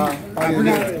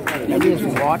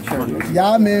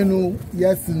 Yamenu,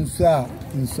 yes, sir.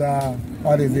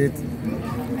 What is it?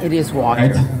 It is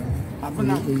water.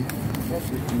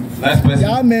 Last person.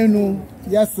 Yamenu,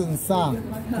 yes, sir.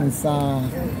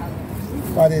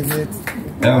 What is it?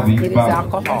 KLEVI. It is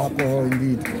alcohol. Alcohol,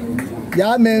 indeed.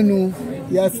 Yamenu,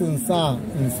 yes, sir.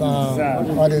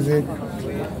 What is it?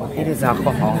 It is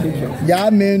alcohol.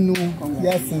 Yamenu,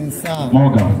 yes, sir.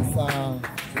 Morgan.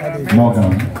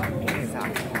 Morgan.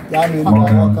 Yamenu,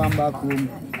 welcome back home.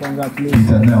 Congratulations.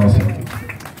 Peter Nelson.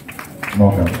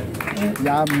 Morgan.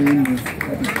 Yamenu.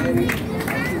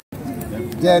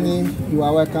 Jenny, you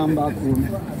are welcome back home.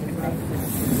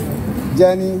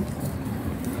 Jenny,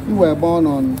 you were born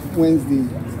on Wednesday.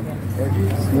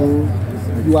 So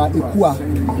you are Ikua.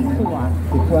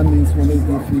 Ikua means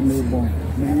Wednesday female born.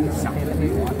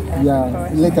 Yeah,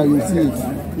 later you see it.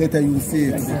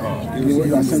 You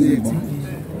will see it.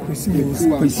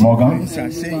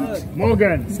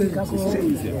 Morgan.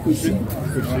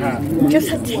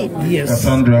 Just a tip. Yes.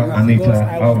 Cassandra Anita I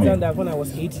was Alvin. done that when I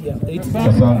was 8 years.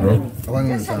 Cassandra. No,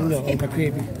 in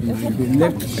Aklevi. They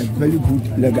left a very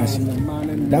good legacy.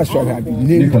 That's why I've been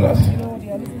named Nicholas.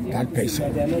 that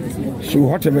person. So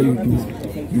whatever you do,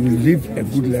 you will leave a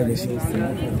good legacy.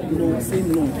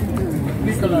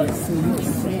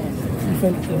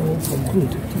 Different things from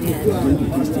good.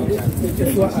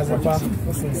 If you are as a bar,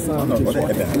 what's in sound?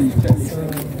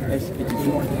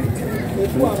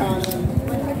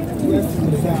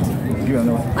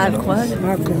 Alcohol.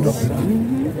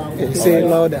 Say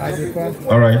louder as a bar.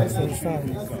 All right.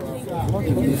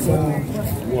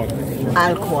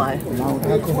 Alcohol.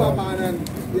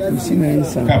 You see me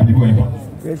inside. Cap, you going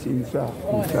on? Yes, inside.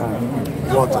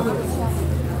 Water.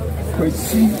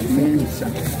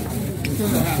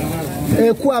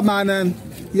 Ekua manan,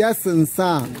 yes,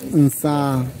 nsa.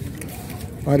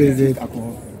 What is it?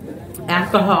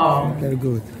 Alcohol. Very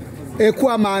good.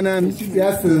 Ekua manan,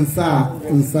 yes, nsa.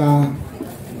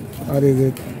 What is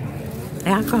it?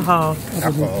 Alcohol.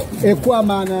 Ekua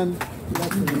manan,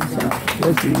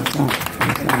 Yes, inside.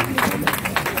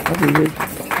 What is it?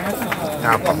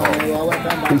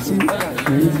 You see me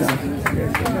inside.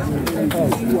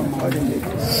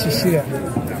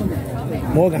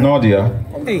 Morgan. Nadia.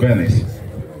 Hey. Venice.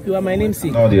 You are my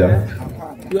namesake. Nadia.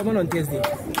 You are born on Thursday.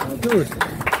 Good.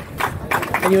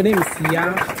 And your name is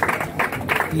Ya.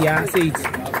 Say it.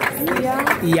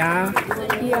 Ya.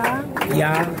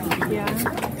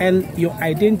 And your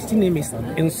identity name is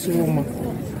Ensuma.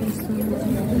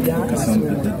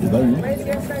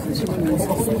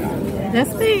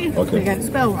 That's me. Okay. You got to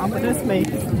spell wrong, but that's me.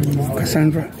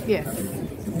 Cassandra, Yes.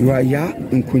 you are Ya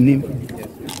Nkunim.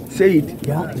 Say it.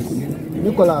 Ya Nkunim.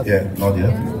 Nicholas, Yeah, Nadia.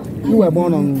 you were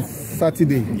born on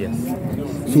Saturday. Yes.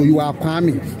 So you are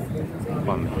Kwame.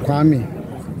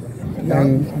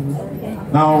 And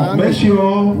Now, make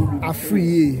sure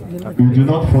Afriye. you do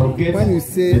not forget When you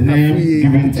say the name Afriye,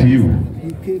 given to you.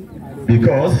 you came.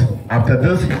 Because after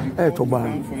this,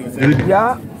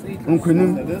 Ya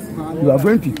Nkunim, you are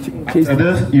going to taste after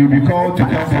this, you'll be called to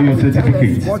come for your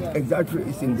certificate. what exactly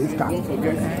is in this cup.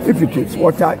 If it is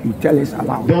water, you tell us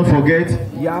about. Don't forget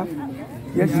Yeah.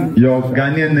 Yes. your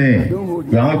Ghanaian name.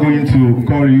 We are not going to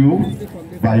call you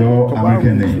by your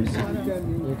American names.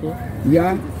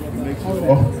 Yeah.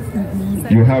 Oh,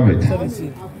 you have it.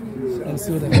 And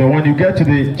soda. So when you get to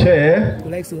the chair,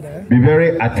 You like soda? be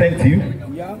very attentive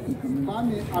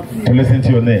to listen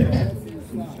to your names.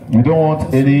 We don't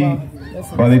want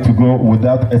anybody to go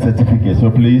without a certificate. So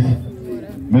please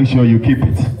make sure you keep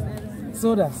it.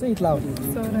 Soda. Say it loud.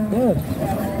 Soda. Good.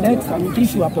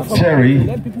 If you are performing, Cherry.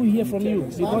 let people hear from you.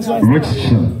 Because you are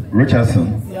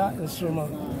Richardson. Yeah,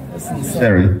 instrument.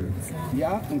 Cherry.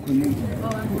 Yeah. Nkunim.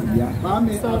 Yeah.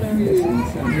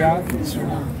 Yeah,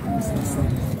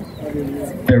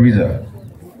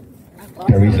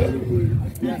 Teresa.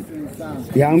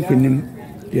 Yeah. Nkunim.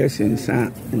 Yes,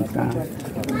 inside.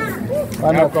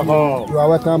 Alcohol. You are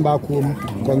welcome back home.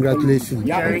 Congratulations.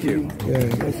 Thank you. Yeah.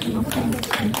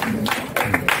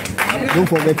 Don't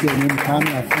forget your name.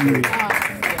 Kwame Afriye.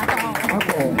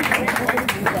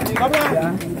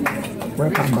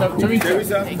 Welcome back.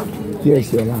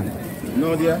 Yes, your land.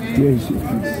 No, dear. Yes,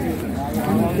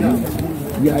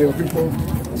 yeah, your people.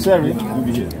 Sorry, you'll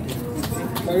be here.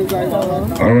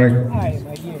 All right. Hi,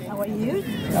 my dear. How are you?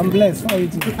 I'm blessed. How are you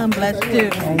doing? I'm blessed too.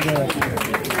 I'm good.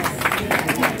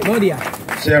 Nadia.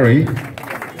 Sherry.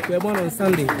 You were born on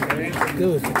Sunday.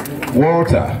 Good.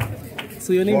 Walter.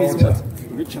 So your name is what?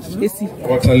 Essie.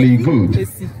 Waterly good.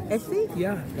 Essie.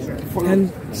 Yeah. And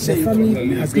the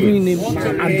family has given you name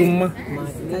Adoma.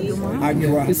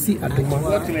 Essie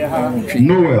Adoma.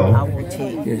 Noel.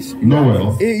 Yes.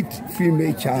 Noel. 8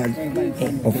 female child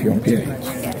of your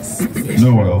parents.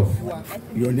 Noel.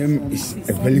 Your name is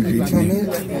a very great name.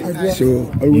 So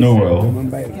Noel.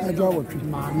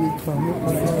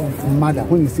 Mother.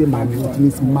 When you say mommy, it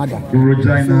means mother.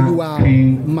 Regina So you are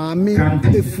King Mami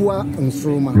Kanti. Efua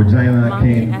Nsroma. Regina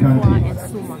King Kanti.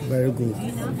 Very good.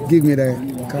 Give me the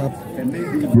cup.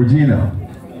 Regina.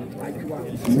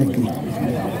 Okay.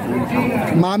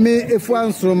 Mami Efua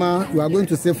Nsroma, you are going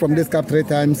to say from this cup 3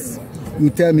 times. You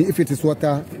tell me if it is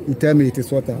water, you tell me it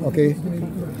is water, okay?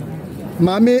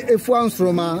 Mami Efua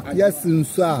Nsroma, yes,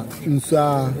 Nswa.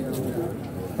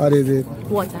 What is it?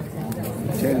 Water.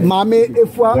 Mami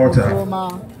Efua Water.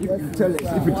 Nsroma. tell us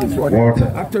if it is water. Water.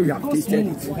 After you have tasted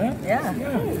it. Yeah.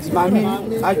 Mami,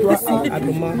 Adwa,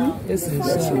 Adoma.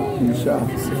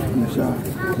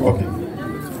 Okay.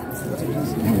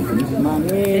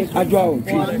 Mami, Adwa,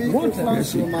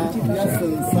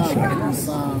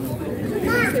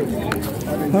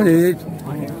 what is it?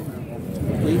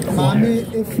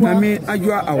 Mami,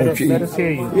 Adwa,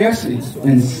 yes,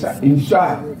 inside,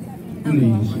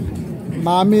 please.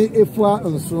 Mami Efua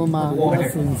Nsroma.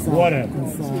 Water.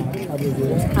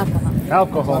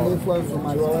 Alcohol.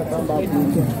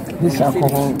 This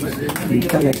alcohol, you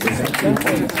tell us exactly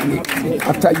what it is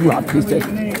after you have tasted.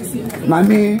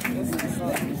 Mami,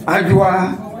 Adwa,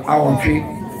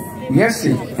 yes,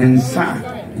 inside.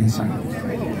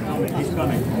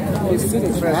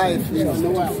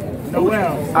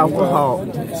 Alcohol.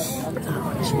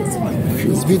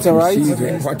 It's bitter, right?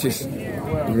 What is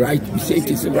right? You say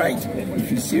it is right.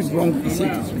 If you say wrong, you say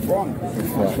it is wrong.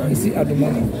 You see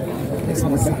Adoma.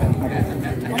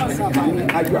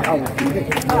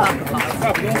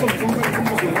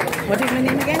 What is my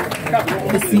name again?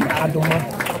 You see Adoma.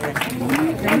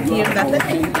 Thank you. That's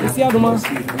it. You see Adoma.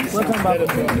 Welcome back.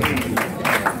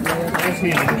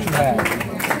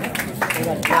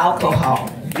 Alcohol.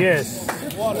 Yes.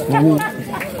 Well,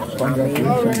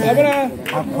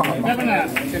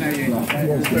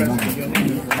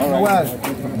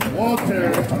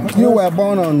 you were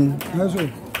born on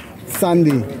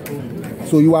Sunday,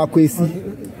 so you are Kwesi.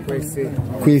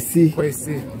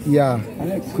 Yeah,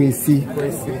 Kwesi.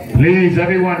 Please,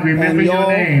 everyone, remember your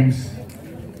names.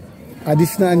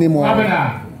 Additional name or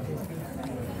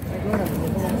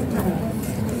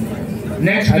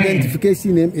Next name.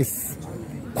 identification name is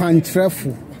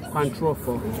Kwantrefu.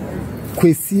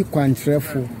 Kwesi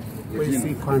Kwantrefu.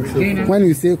 When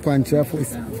you say Kwantrefu,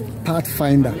 it's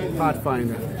Pathfinder.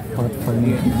 Pathfinder.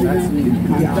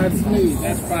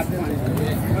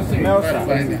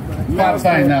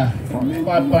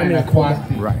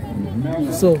 Right.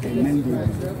 So,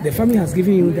 the family has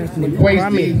given you that name.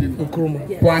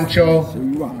 Kwancho.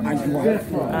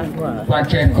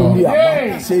 Pachenko.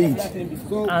 Say it.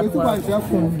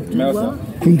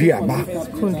 Kundiaba.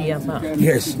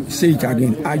 Yes, say it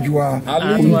again. Ajwa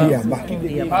Kundiaba.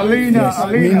 Yes,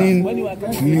 meaning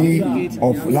tree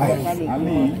of life.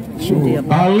 So,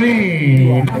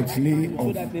 Aline. a tree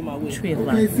of Tree of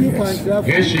life.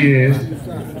 Here she is.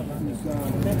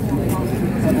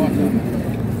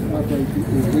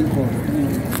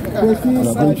 We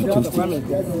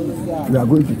are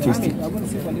going to taste it.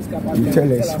 You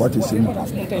tell us what is in it.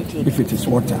 If it is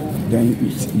water, then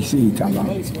you say it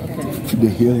about to the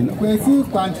healing. Kwesi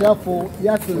Kwantrefu,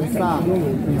 yes,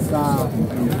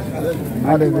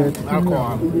 what is it?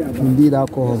 Alcohol. Indeed,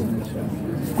 alcohol.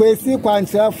 Kwesi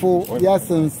Kwantrefu,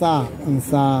 yes,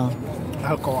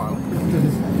 alcohol.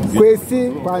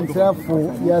 Kwesi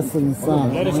Kwantrefu, yes,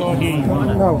 Let us all hear you.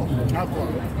 No.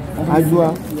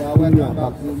 Ajwa.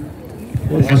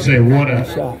 I say water.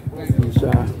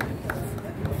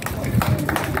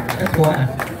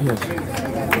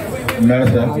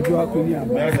 Melissa,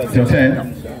 it's your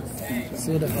turn.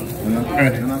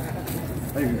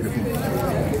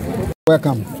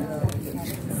 Welcome.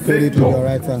 Hold it with your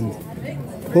right hand.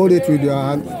 Hold it with your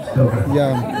hand.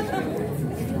 Yeah.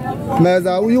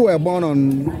 Melissa, you were born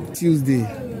on Tuesday.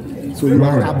 So you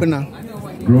are Abena.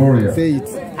 Gloria. Say it.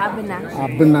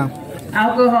 Abena.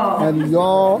 Alcohol. And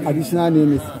your additional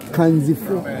name is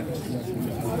Kanzifu.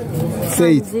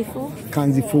 Say it.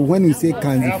 Kanzifu. When you say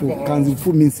Kanzifu,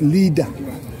 Kanzifu means leader.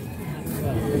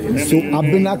 So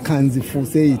Abena Kanzifu.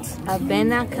 Say it.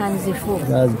 Abena Kanzifu.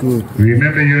 That's good.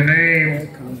 Remember your name.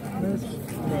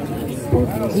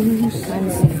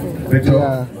 Victor.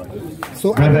 Yeah.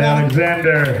 So Brother Abena,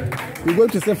 Alexander. we're going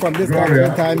to say from this card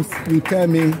 3 times. You tell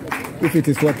me If it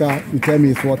is water, you tell me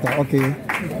it's water. Okay.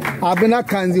 Abena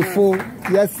Kanzifo,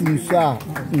 yes, insha.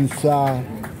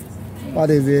 What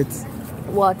is it?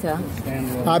 Water.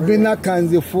 Abena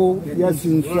Kanzifo, yes,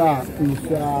 insha.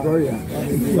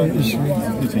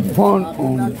 Born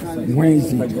on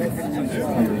Wednesday.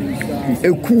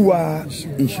 Ekua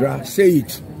Inshra. Say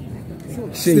it.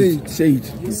 Say it.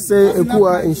 Say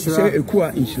Ekua Inshra. Say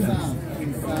Ekua Inshra.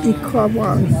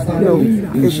 No,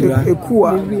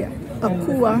 Ekua.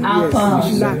 Akua.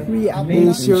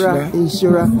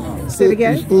 Insura. Say it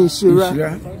again. Insura.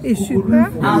 Yes.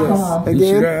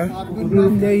 Again.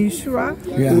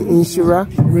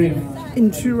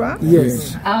 Insura.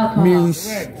 Yes. Means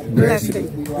blessing.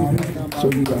 So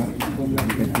you are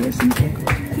the blessing.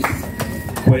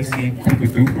 Kwesi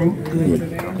Kukutuku.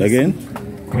 Again?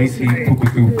 Kwesi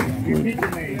Kukutuku.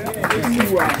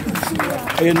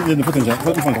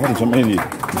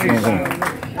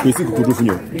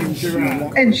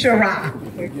 Insura.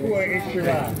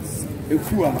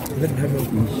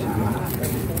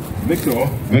 Victor.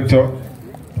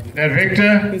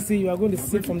 Victor. You see, you are going to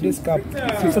sip from this cup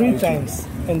 3 times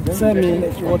and tell me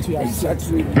what you have said.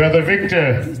 Brother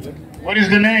Victor. What is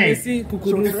the name? You see,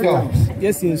 Kukurufu.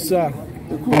 Yes, insha.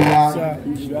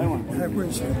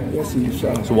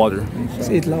 It's water.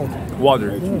 Say it loud.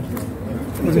 Water.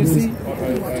 You see,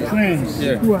 Twins.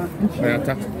 Yeah.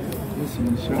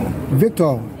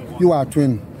 Victor, you are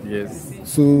twin. Yes.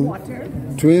 So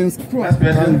twins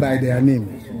come by their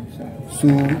name. So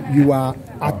you are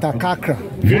Atakakra.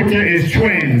 Victor is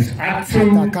twins.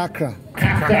 Atakakra.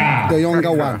 The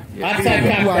younger one. You are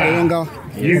the younger.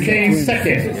 You came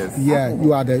second. Yeah,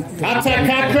 you are the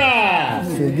Atakakra.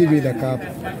 So give me the cup.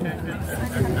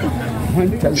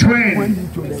 Twin.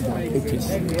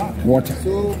 Water.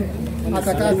 So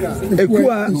Atakakra.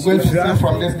 Ekua You going to sip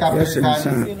from this cup. Yes,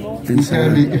 You tell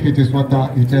me if it is water.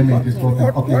 You tell me if it is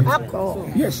water.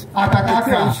 Okay. Yes.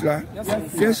 Atakakra.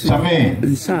 Yes.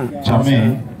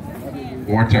 Chame.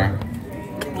 Water.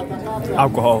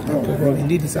 Alcohol.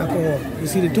 indeed, it's alcohol. You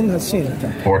see, the tongue has changed.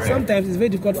 Water. Sometimes it's very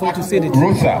difficult for you to say the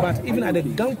truth. Rosa. But even at the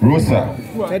gun, Rosa.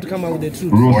 try to come out with the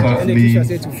truth. Rosa And the Lee. truth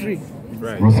shall set you free.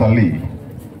 Rosalie.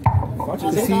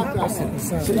 You see,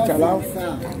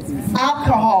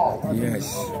 Alcohol.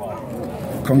 Yes.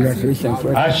 Congratulations.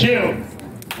 Ashil.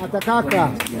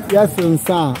 Atakakra. Yes,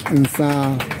 inside.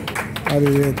 What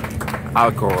is it?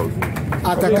 Alcohol.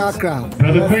 Atakakra.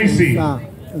 Brother Tracy. Yeah.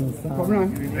 how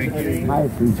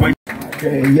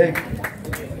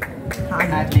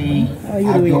are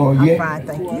you doing? Fine,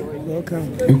 thank you. Welcome.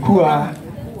 Ekua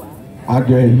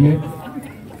Adoye.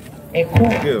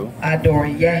 Adore,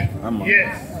 yeah.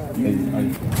 Yes.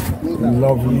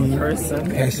 Lovely Person.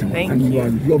 person. And you are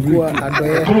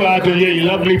lovely. You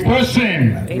lovely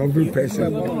person. Lovely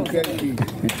person.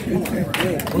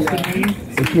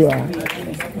 You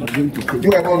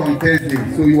are born on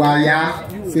Thursday, so you are Ya.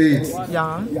 Say it.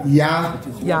 Ya.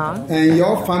 Ya. And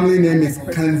your family name is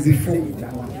Kanzifo.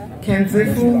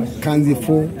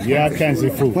 Kanzifo. Yeah,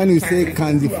 Kanzifu. When you say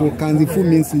Kanzifo, Kanzifo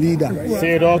means leader.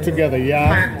 Say it all together.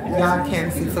 Yeah. Ya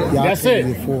Kanzifo. Ya That's it.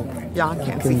 Kanzifo. Ya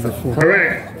Kanzifo.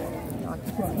 Correct.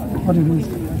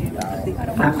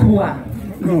 Akua.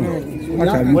 What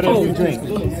are you What else you drink?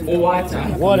 Water.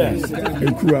 What else?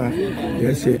 Ekua.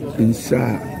 Yes,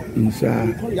 inside.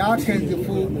 Ya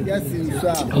Kanzifo. Yes,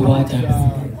 inside. Water.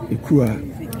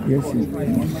 Ekua. Yes,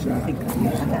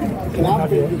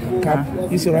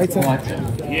 You see, right?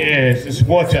 Yes, it's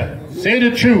water. Say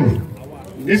the truth.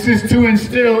 This is to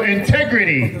instill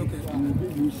integrity.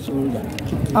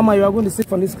 Ama, you are going to sit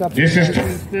from this cup. This is to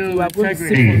instill You are going to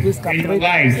sit integrity from this cup in your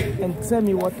life. and tell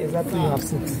me what exactly you have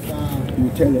said.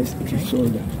 You tell us it is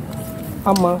shoulder.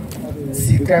 Ama,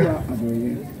 Sika.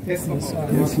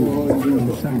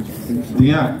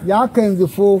 Yeah. Ya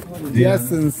Kanzifo.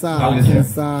 Yes, inside.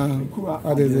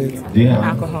 What is it?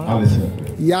 Alcohol.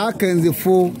 Ya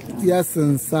Kanzifo. Yes,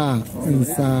 inside.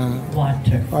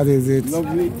 Water. What is it?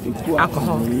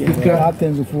 Alcohol. Ya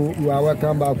Kanzifo. You are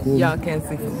welcome back home. Ya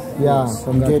Kanzifo. Yeah,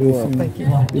 congratulations. Thank you.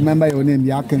 Remember your name,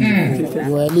 Ya Kanzifo.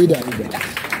 You are a leader.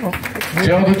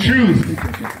 Tell the truth.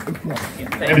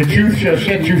 And the truth shall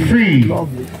set you free. I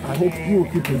hope you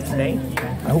keep it.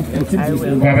 I hope you keep this.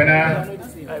 Babana.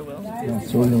 I will.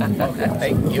 So long.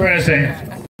 Present.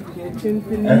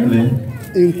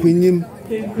 Inquinim.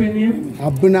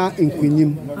 Abuna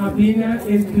Inquinim.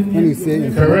 When you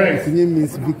say Correct. Inquinim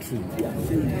means victory.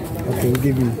 Okay, we'll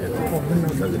give you.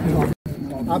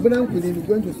 Abuna Inquinim is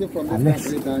going to say from the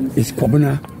start. It's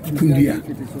Kwabena Kundia.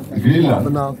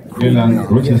 Greenland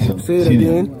Rochester. say it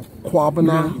again.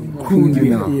 Kwabena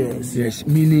Kundia. Yes,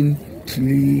 meaning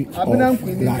tree of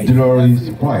life. Glorious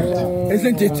white.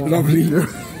 Isn't it lovely?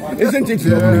 Isn't it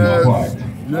lovely?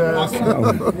 Yes.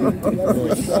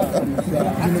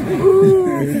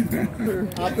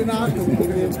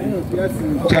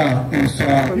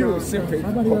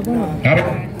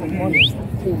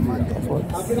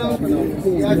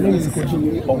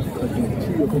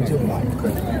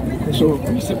 So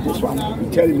you said this one, you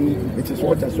tell me it is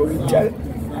water, so you tell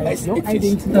us Your it is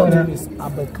identity water. is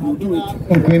Abeka. Do it.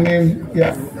 Okay, name,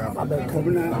 yeah.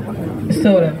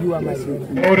 Soda. You are my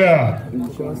friend. Order.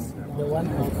 Because the one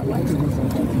I like to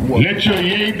do. Let your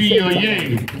yay be your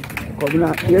yay.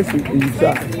 Yes,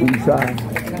 inside.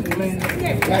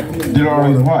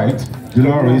 Dolores White.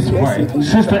 Dolores White.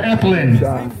 Sister Ethelyn.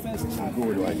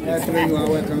 Actually, you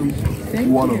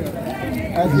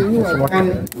are welcome.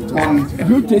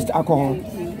 You taste alcohol.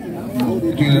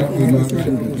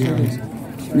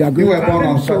 You were born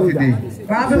on Saturday.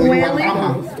 Robin Whaley.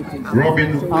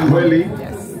 Robin Whaley.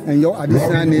 And your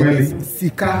additional name is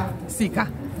Sika. Sika.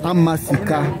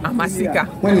 Amasika. Amasika.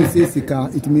 When you say Sika,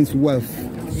 it means wealth.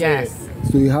 Yes.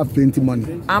 So you have plenty money.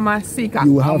 Amasika.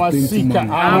 You will have plenty money.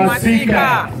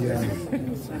 Amasika.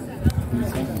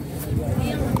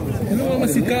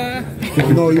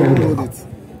 No, you won't know it.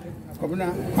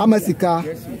 Amasika,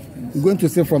 you're going to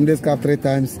say from this cup 3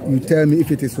 times. You tell me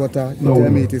if it is water. You tell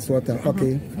me it is water.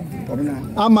 Okay.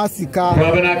 Amasika.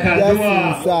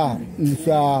 Yes,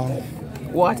 inside.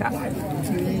 Water.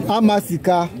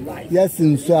 Amasika. Yes,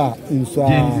 inside. James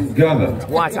Gather.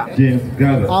 Water. James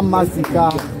Gather.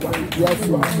 Amasika. Yes,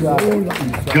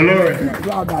 inside. Dolores.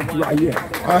 Glad that you are here.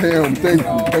 I am. Thank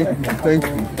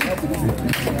you.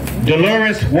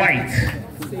 Dolores White.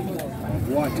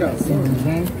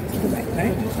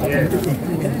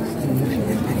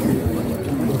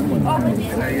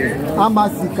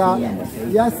 Amasika.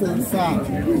 Yes, inside.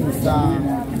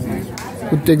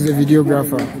 Who takes the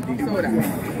videographer?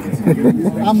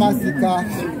 Amasika.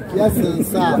 Yes,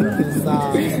 inside.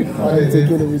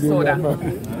 Taking the videographer.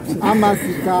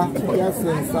 Amasika. Yes,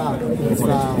 inside.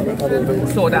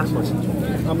 Soda.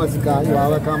 Amasika, you are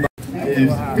welcome.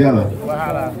 James Gather.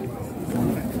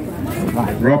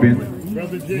 Robin.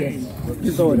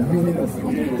 Soda.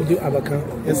 Do Abeka.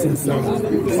 Yes, inside.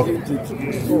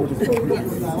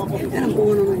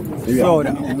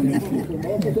 Soda.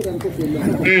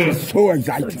 So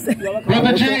excited.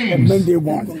 Brother James. Monday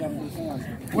one.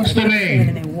 What's the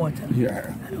name?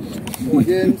 Yeah.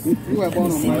 James, you were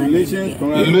born on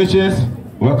Congratulations.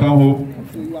 Welcome home.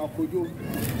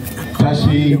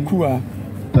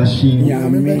 Tashi.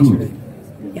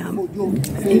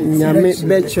 Nyame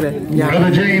Bechere.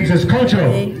 Brother James is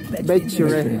cultural.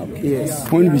 Bechere. Yes.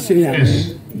 When we say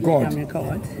Yes. God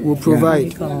Will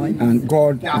provide. and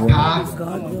God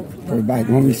will provide.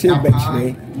 When we say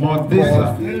Bechle,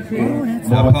 Modisa.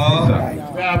 Dapa.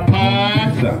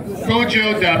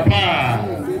 Kojo Dapa.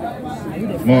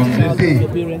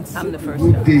 Modisa. I'm the first.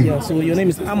 Good day. Yeah, so your name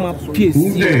is Ama Good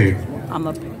PSC. day. I'm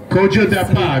a Kojo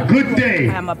Dapa. Good day.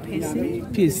 I'm a pissy.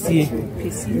 PSC.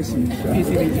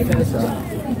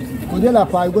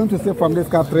 Kojelapa, I'm going to say from this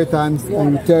cup 3 times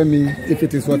and you tell me if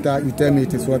it is water, you tell me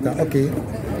it is water. Okay.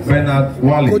 Bernard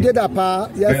Wally. Kojelapa,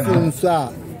 yes,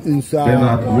 inside.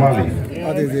 Bernard Wally.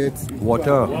 What is it?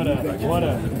 Water.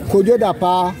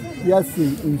 Kojelapa, yes,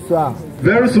 inside.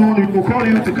 Very soon we will call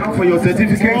you to come for your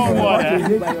certificate.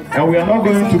 And we are not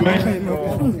going to mention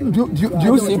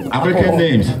African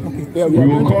names. We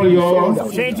will call your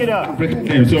African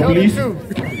names. So please,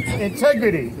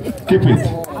 Integrity. keep it.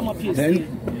 then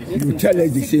you tell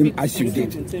us the same as you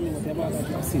did.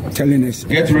 Telling us.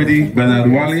 Get ready,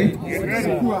 Bernard Wally. Get ready,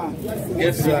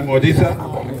 Modisa.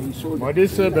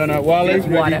 Modisa, Bernard Wally. Get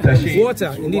ready, Tashi.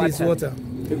 Water. Indeed, it's water.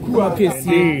 Ama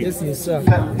PSC. Yes, inside.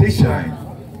 T-Shine.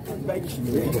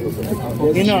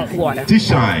 Water.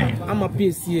 T-Shine. Ama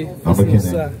PSC. Yes, African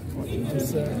inside.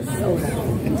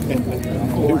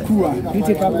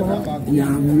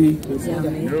 Yami.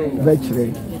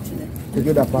 Vegetables.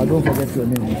 Kojelapa, don't forget your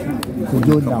name.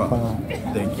 Kojelapa.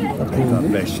 Thank you. God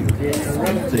bless you.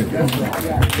 Thank you.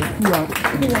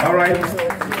 All right.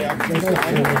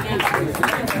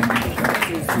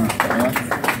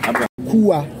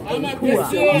 Kua.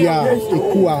 Yeah, a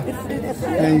Kua.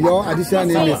 And your additional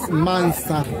name is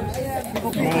Mansa.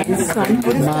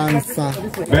 Mansa.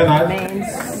 Bernard.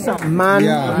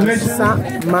 Yeah.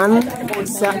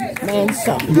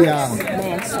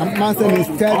 Mansa means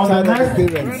third child of the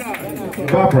parents.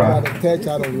 Barbara. Third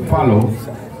child of the Follow.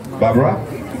 Barbara.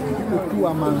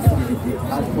 Kua Mansa.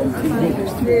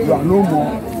 You are no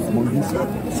more.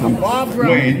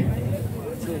 Wayne.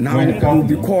 Now it will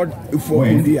be called for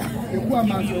India.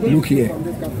 Look here.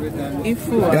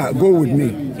 Yeah, go with me.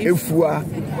 Ifua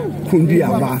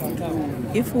Kundiaba.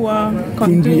 Efua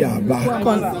Kundiaba.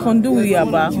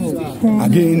 Konduiaba.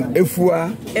 Again,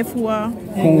 Efua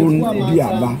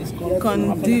Kundiaba.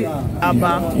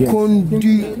 Konduaba.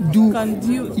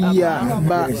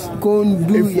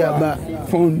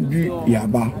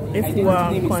 Konduiaba. Efua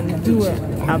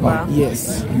Konduaba.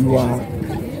 Yes, you are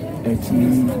a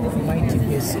Mighty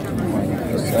person.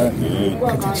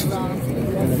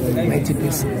 Mighty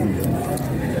person.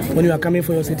 When you are coming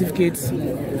for your certificates,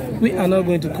 we are not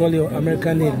going to call your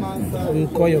American name. We will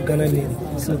call your Ghana name.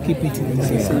 So keep it in the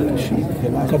same.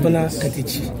 Kobana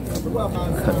Katichi.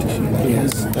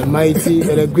 Yes, a mighty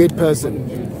and a great person.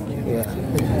 Yeah.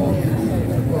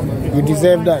 You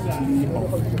deserve that.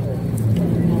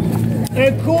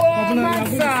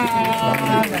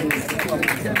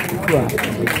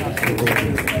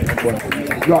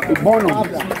 You are born on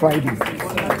Friday,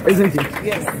 isn't it?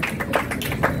 Yes.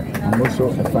 I'm also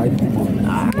a Friday.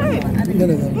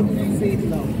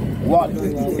 What?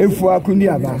 Efua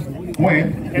Kundiaba.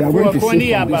 When? You are going to say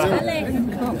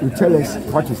you tell us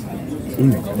what is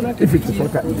in it. If it is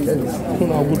water, you tell us.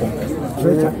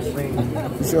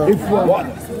 Efua.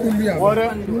 Water?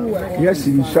 Yes,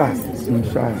 you shall.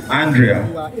 Andrea.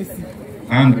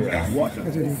 Water.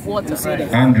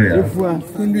 Andrea. Efua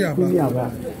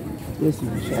Kundiaba. Yes, you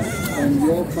shall.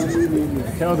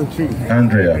 Tell the truth.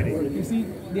 Andrea. You see,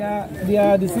 they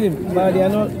are the same, but they are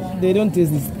not. They don't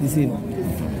taste the same.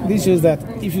 This shows that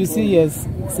if you say yes,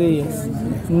 say yes.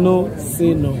 No,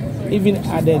 say no. Even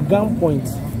at the gun point,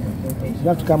 you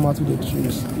have to come out with the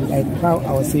truth, like how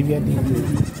our Savior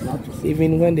did.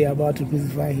 Even when they are about to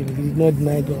crucify him, he did not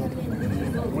deny God.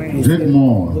 Drink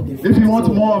more. If you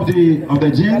want more of the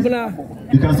gin,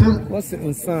 you can still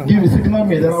give a signal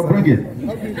me, then I'll bring it.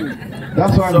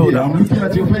 That's why I'm here. I'm looking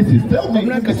at your faces. Tell me,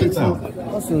 you can sit down.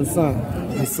 What's in son?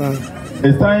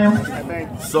 It's time.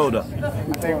 Soda.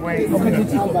 Okay.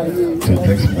 So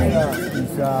next more.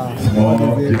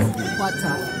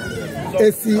 Water.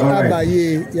 Esi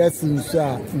Abaye, yes,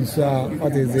 insha.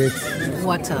 What is it?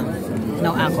 Water.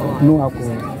 No alcohol. No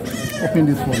alcohol. Open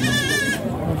this for me.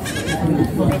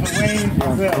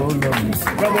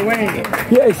 Brother Wayne.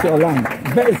 Here is your land.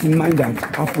 Bear it in mind that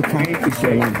Africa is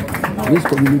your land. This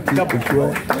community is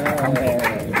your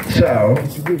Ciao.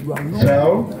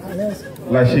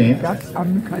 Lachine. That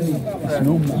African name is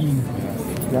no more.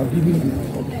 You are giving it.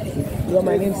 You are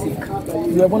my namesake.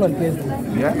 You were born on Thursday.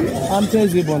 Yeah. I'm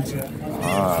Thursday born too.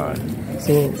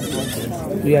 So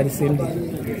we are the same day.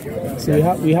 So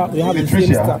we have the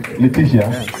same stuff. Letitia.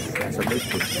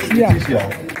 Yeah.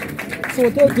 So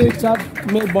Thursday child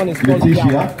made born is called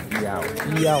Letitia.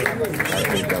 Yao.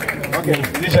 Okay.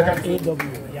 Letitia.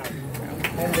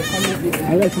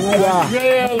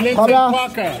 Andrea Linton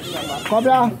Parker.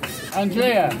 Cobra.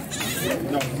 Andrea.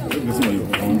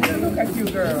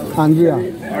 Andrea.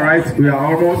 All right, we are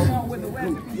almost.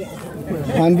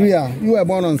 Andrea, you were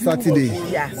born on Saturday.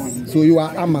 Yes. So you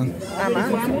are Amma.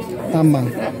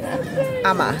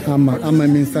 Amma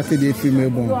means Saturday female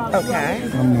born. Okay.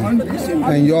 Amma.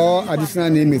 And your additional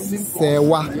name is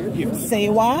Sewa.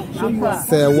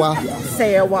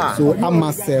 So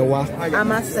Amma Sewa.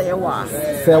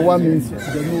 Sewa means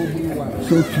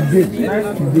So today,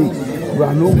 you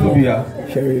are no more.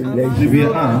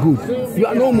 Good. You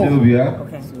are no more.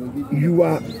 You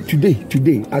are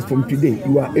today, as from today,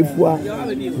 you are Efua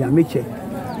Yameche.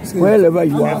 Wherever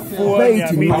you are, bear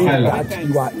it in mind that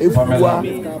you are Efua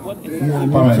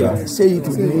Yameche. Say it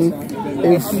with me,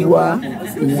 Efua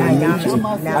Yameche.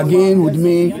 Again with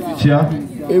me,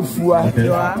 Efua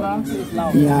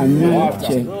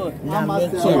Yameche.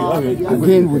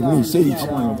 Again with me, say it.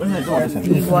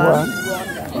 Efua.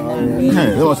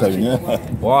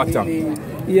 Water.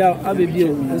 Yeah, I'll be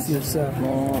beautiful. This is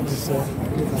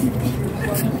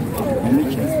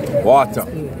Water.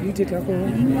 You take alcohol?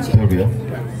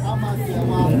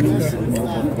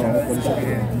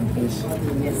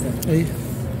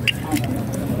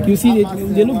 You see,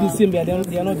 they look the same, but they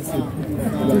are not the same.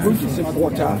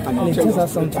 And it tastes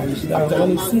as sometimes. When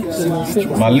you see,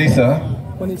 Melissa.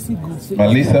 when you see good, say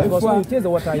Melissa. because when you taste the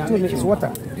water, you told me it's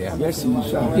water. Yeah. Yes,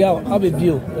 yeah, I'll be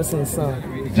beautiful. That's insane.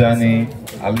 Johnny,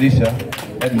 Alicia,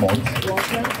 Edmond.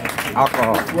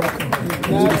 Alcohol.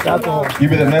 Alcohol.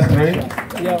 Give me the next three.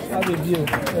 Yeah, I'll be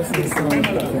beautiful. That's insane.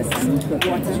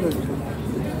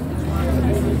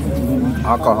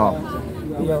 Alcohol.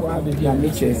 Yeah, I'll be beautiful.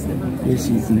 Yes,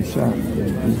 inshallah.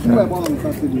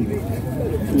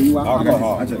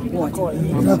 Alcohol.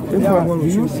 Do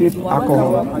you sip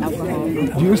alcohol?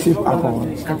 Do you sip alcohol?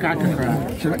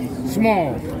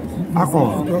 Small.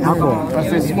 Alcohol. I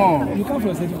said small. You come for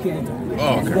a certificate.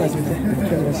 Oh, okay.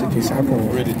 It is alcohol.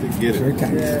 Ready to get it. 3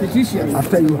 times.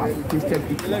 After you have tasted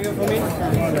it.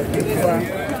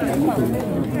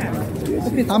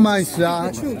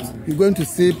 Amansha, you're going to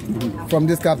sip from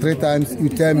this cup 3 times. You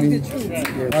tell me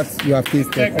what you have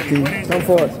tasted. Okay, come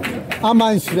forward.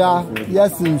 Amansha,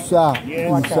 yes, Insha.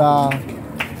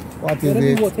 What is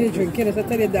it?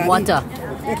 Water.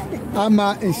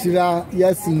 Ama Insha,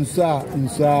 yes, Insha.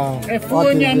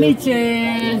 What is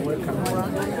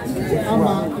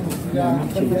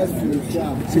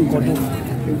it?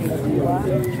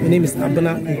 My name is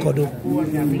Abena Nkodo.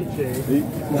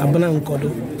 Abena Nkodo.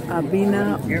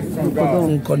 Abena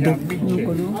Nkodo.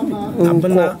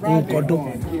 Abena Nkodo.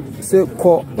 Se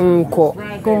ko unko.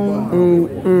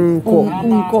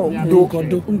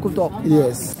 Nkodo.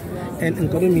 Yes. And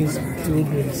Nkodo means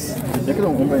progress.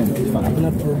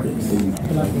 Abena progress.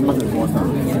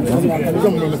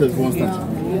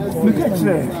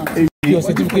 Your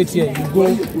certificate here, you go,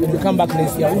 you come back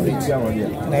next year,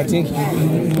 and I think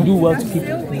you do well to keep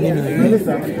remaining.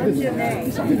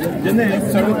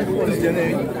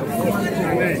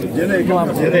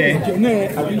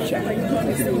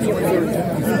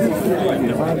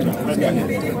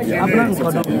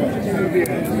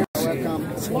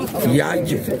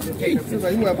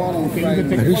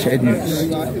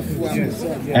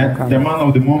 And the man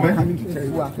of the moment.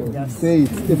 Say it.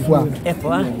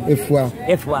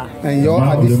 Efwa. And your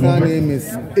additional name is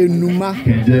Enuma.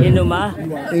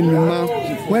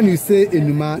 When you say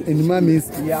Enuma means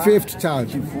 5th child.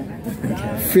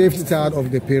 5th child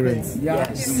of the parents.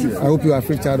 Yes. I hope you are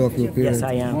 5th child of your parents. Yes,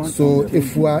 I am. So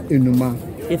Efwa Enuma.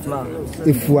 Efwa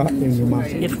Enuma.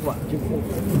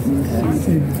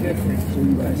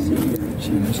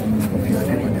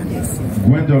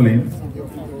 Gwendolyn.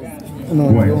 No,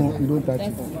 don't touch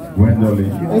it.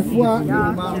 Gwendolyn. Efwa.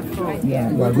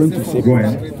 You are going to say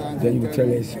Gwen. then you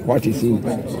tell us what is it.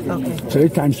 Okay. 3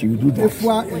 times you do that.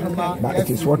 Efwa. But it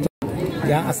is what?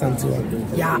 Ya Asantewa.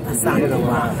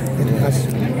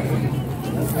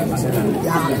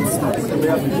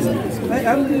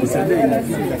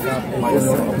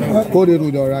 Code it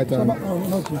with your right hand.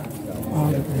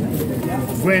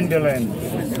 Gwendolyn.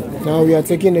 Now we are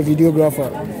taking a videographer.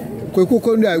 Kweku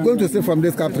Kondi, I'm going to say from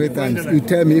this cup 3 times. You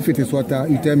tell me if it is water.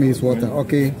 You tell me it's water.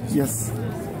 Okay? Yes.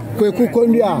 Kweku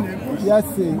Kondi, yes.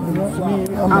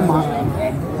 Ama.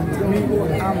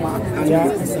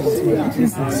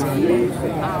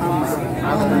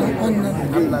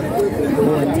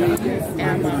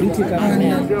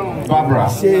 Barbara.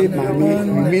 Say, mommy, you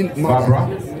mean Barbara.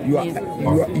 You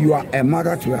are a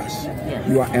mother to us.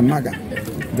 You are a mother.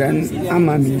 Then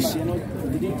Amma means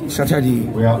Saturday.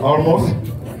 We are almost.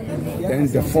 Then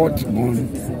the 4th born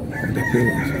of the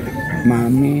parents.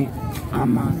 Mommy,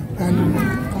 Amma.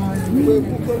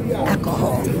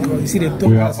 Alcohol. You see the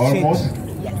We are talk almost.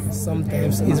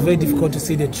 Sometimes it's very difficult to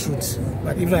say the truth,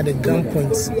 but even at the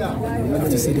gunpoint, you have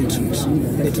to say the truth.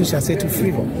 And the truth shall set you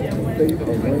free.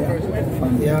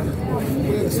 Yeah.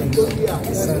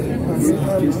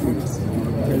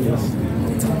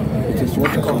 It is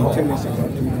what alcohol.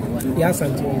 Yes,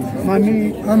 Auntie.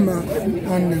 Mommy, Amma,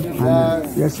 Anna.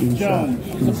 Yes, inside.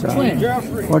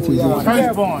 What is it?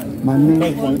 Firstborn.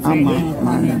 Mommy, Amma,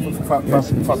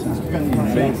 yes,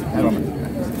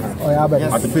 Oh, yeah, but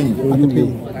At the penny.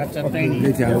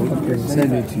 later I will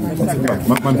send it to you.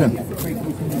 My pen.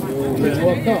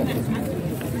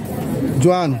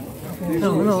 Joanne.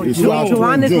 No,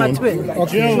 Joanne is my twin.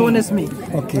 Okay. Joanne is me.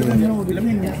 Okay.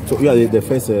 So you are the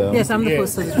first. Yes, I'm the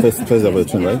first. First of the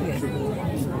twin, right?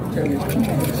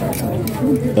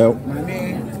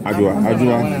 Adwa.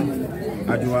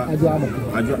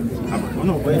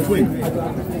 No, we're twin.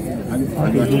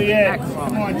 Juliet.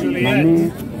 Come on,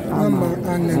 Juliet.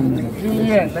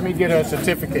 Juliet, let me get her a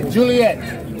certificate. Juliet.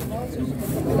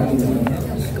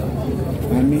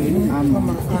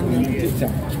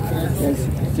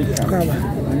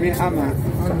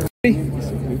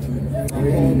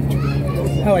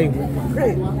 How are you?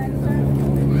 Great. You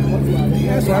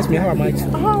have to ask me, how am I?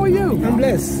 How are you? I'm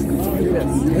blessed.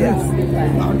 Yes.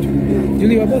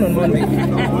 Julie, you were born on Monday.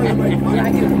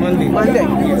 Monday.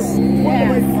 Yes.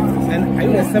 And are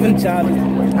you the 7th child?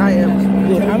 I am.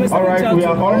 Good. I'm a 7th All right, child. we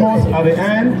are almost at the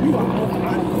end.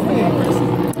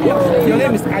 Your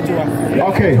name is Ajwa.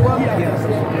 Okay.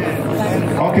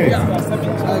 Okay.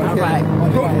 All right.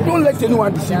 Don't let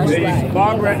anyone deceive you.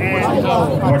 Barbara and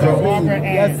Hello.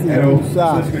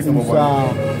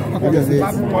 What is it?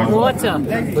 Water.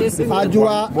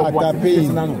 Ajwa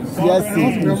Atapin. Yes,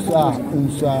 Unsa.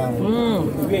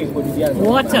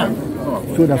 Water.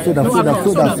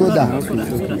 Soda.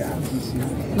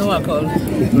 No alcohol.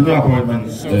 No appointment.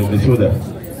 The soda.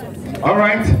 All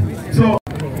right. So.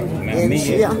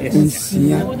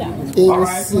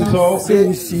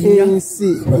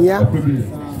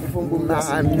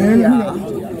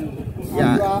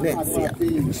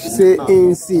 Say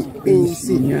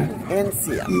Insia.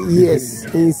 Yes,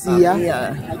 Insia.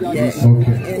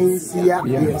 Insia.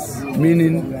 Yes.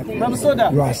 Meaning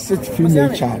you are set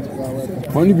female child.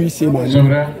 When we say my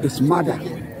name, it's mother.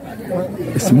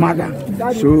 It's mother.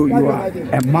 So you are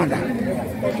a mother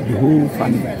to the whole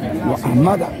family. You are a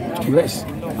mother to us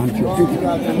and to people.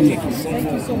 Yes.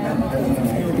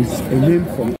 It's a name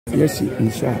from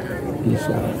Insha.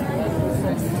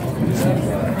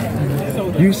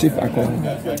 Yusuf Akon.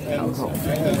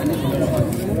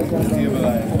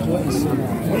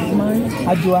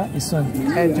 Adwa is son.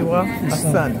 Adwa is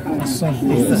son. Son.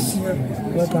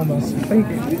 Welcome, Master. Thank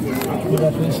you.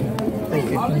 Congratulations. Thank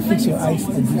you. And fix your eyes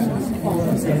to Jesus.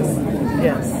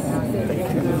 Yes.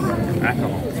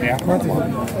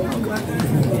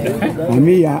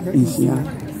 Mamiya is here.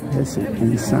 Yes,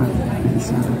 Insa.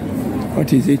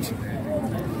 What is it?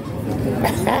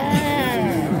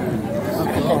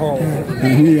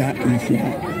 Mamiya is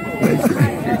here.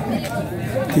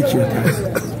 Take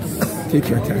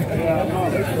your time.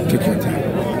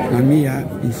 Mamiya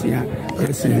is here.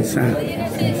 Yes, Insa.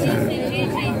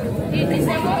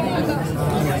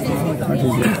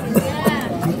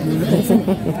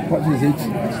 What is it?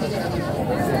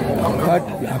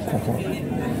 Alcohol.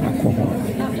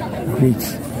 Great.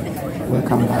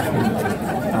 Welcome back.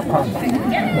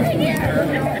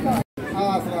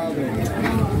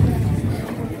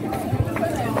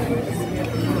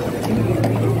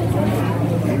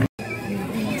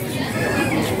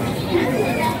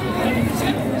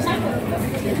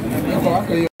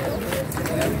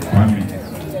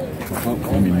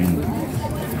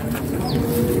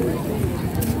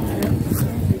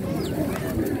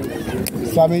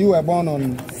 Sammy, you were born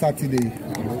on Saturday.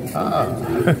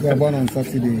 You were born on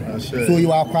Saturday. So you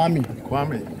are Kwame.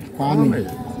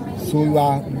 So you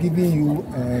are giving you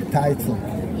a title.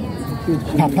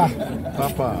 Papa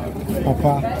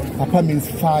means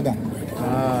father.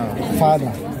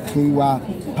 Father. So you are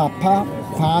Papa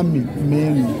Kwame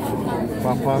Menu.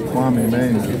 Papa Kwame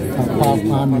Menu.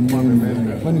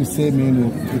 When you say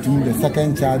Menu, it means the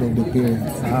second child of the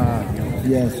parents.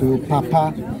 Yeah, so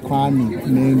Papa Kwame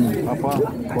Menu. Papa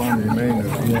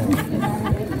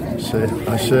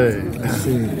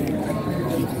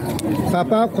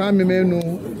Kwame Menu,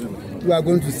 you are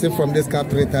going to say from this cup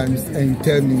 3 times and you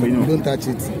tell me, you don't touch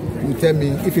it. You tell me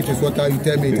if it is water, you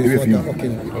tell me it is water.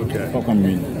 Okay.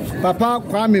 Papa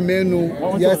Kwame Menu,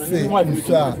 yes,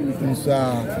 Nsa.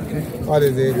 What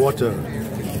is it? Water.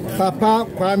 Papa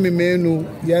Kwame Menu,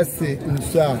 yes,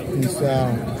 Nsa.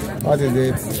 What is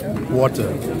it?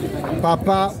 Water.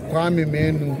 Papa Kwame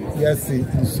Menu, yes,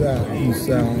 Nsa.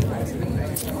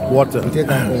 Water.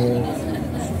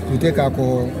 You take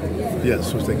alcohol.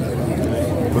 Yes, we'll take that.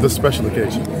 For this special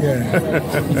occasion. Yeah.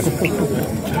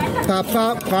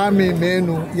 Papa Kwame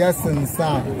Menu, yes,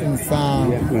 Nsa.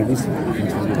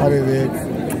 What is it?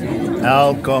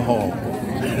 Alcohol.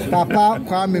 Papa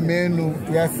Kwame Menu,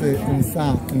 yes,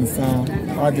 Nsa.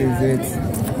 What is it?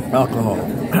 Alcohol.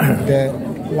 The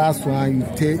last one,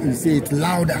 you say it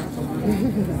louder.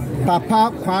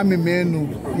 Papa Kwame Menu,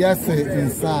 yes,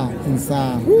 Nsa.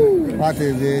 What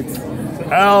is it?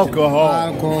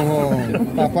 Alcohol.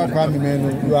 Papa Kwame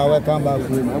Menu, you are welcome back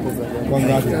home.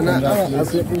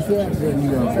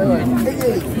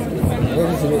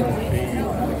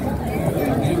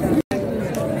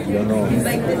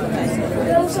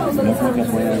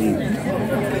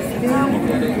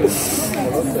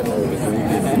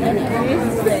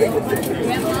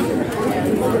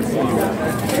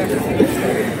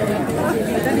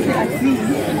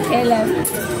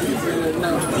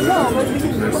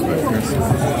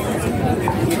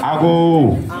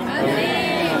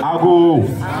 Ago.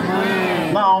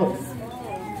 Now,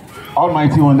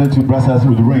 Almighty wanted to bless us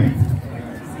with rain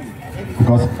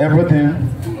because everything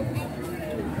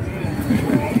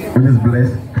which is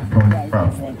blessed from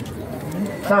above.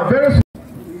 Now, very soon,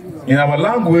 in our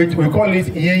language, we call it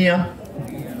Yenya.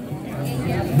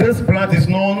 This plant is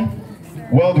known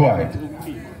worldwide.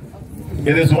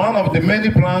 It is one of the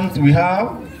many plants we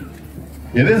have.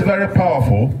 It is very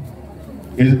powerful.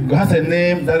 It has a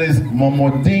name that is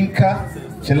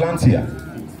Momodinka chilantia.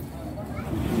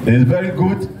 It is very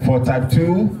good for type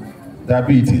 2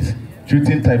 diabetes,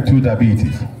 treating type 2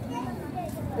 diabetes.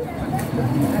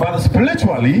 But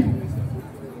spiritually,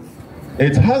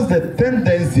 it has the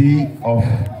tendency of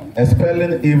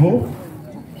expelling evil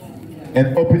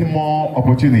and opening more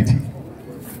opportunity.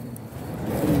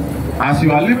 As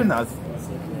you are leaving us,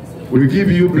 we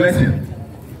give you blessing.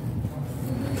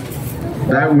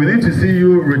 that we need to see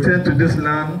you return to this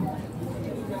land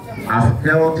as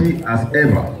healthy as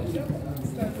ever.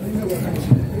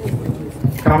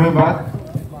 Coming back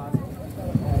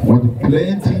with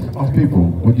plenty of people,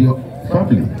 with your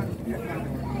family.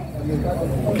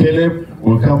 Caleb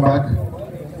will come back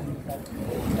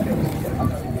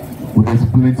with his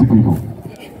plenty people.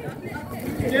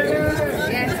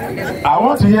 I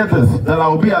want to hear this, that I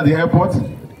will be at the airport,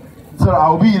 so I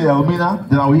will be in Elmina,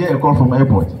 then I will hear a call from the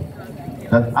airport.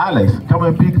 That Alex, come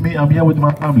and pick me, I'm here with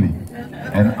my family.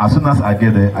 And as soon as I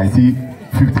get there, I see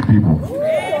 50 people.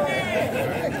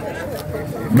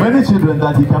 Many children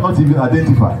that he cannot even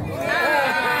identify.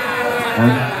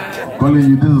 And calling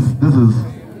you, this is,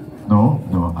 no,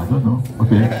 I don't know.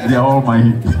 Okay, they are all my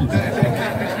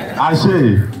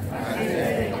Ashe.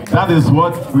 That is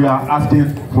what we are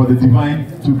asking for the divine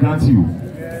to grant you.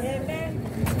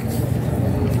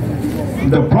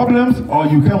 The problems, or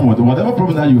you come with whatever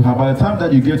problem that you have, by the time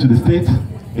that you get to the state,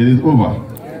 it is over.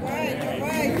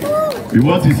 We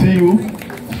want to see you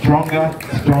stronger,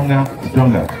 stronger,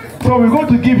 stronger. So we're going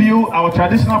to give you our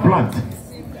traditional plant.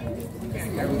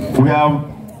 We have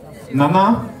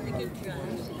Nana,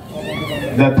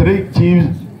 the 3 chiefs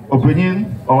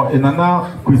opinion, or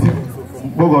Nana Kwesi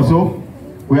Bogoso.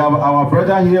 We have our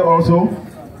brother here also,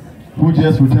 who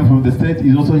just returned from the state.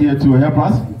 He's also here to help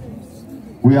us.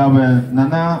 We have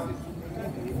Nana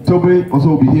Tobe also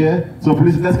will be here. So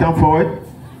please, let's come forward.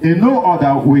 In no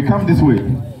order, we come this way.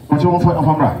 When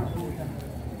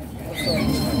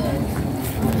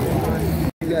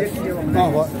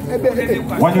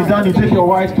you're done, you take your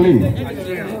white clay.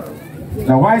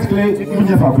 The white clay, take your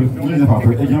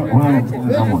white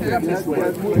clay.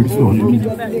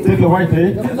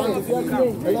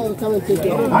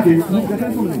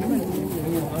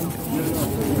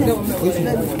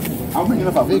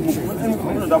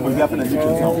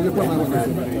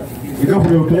 You go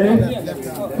for your clay.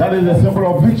 That is the symbol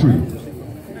of victory.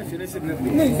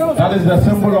 That is the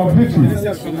symbol of victory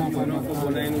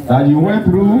that you went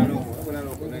through.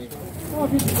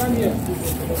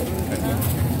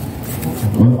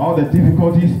 With all the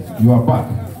difficulties, you are back.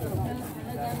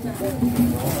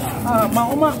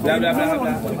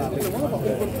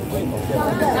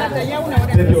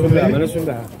 Take your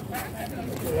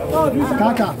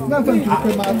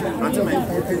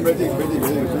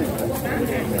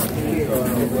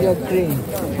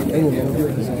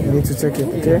You need to check it,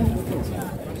 okay?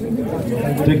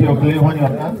 Take your clay when you're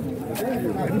done.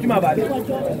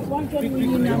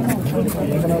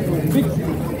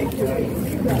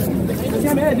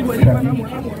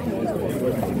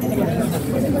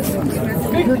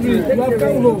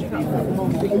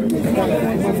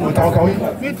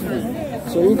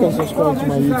 So you can subscribe to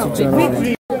my YouTube channel.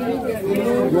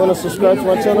 You want to subscribe to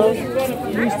my channel?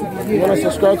 You want to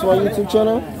subscribe to my YouTube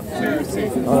channel?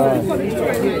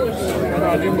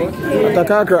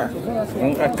 Atakakra.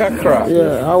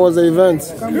 Yeah, how was the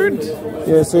event? Good.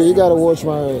 Yeah, so you gotta watch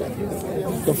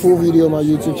the full video on my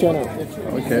YouTube channel.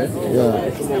 Okay. Yeah.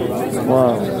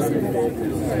 Wow.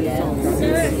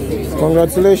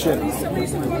 Congratulations.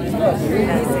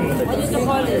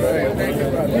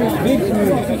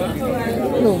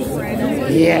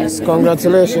 Yes,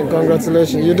 congratulations,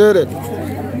 congratulations. You did it.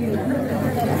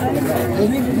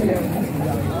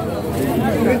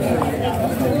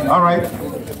 All right.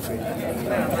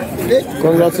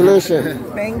 Congratulations.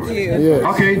 Thank you. Yes.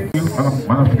 Okay.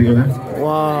 One after the other.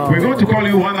 Wow. We're going to call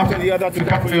you one after the other to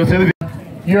come for your television.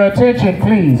 Your attention,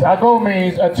 please. Ago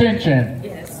means attention.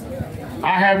 Yes.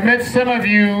 I have met some of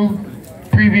you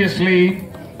previously,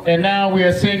 and now we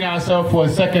are seeing ourselves for a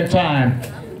second time.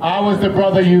 I was the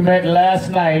brother you met last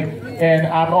night, and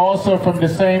I'm also from the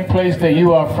same place that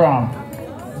you are from.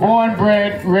 Born,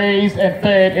 bred, raised, and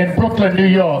fed in Brooklyn, New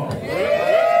York.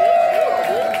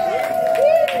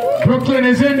 Brooklyn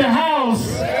is in the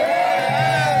house.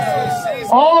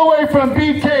 All the way from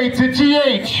BK to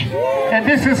GH. And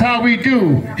this is how we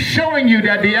do. Showing you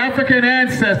that the African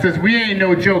ancestors, we ain't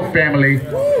no joke, family.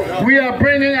 We are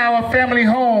bringing our family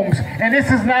homes. And this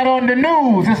is not on the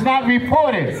news. It's not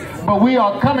reported. But we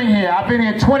are coming here. I've been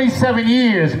here 27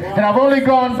 years. And I've only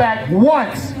gone back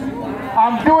once.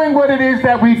 I'm doing what it is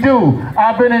that we do.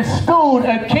 I've been installed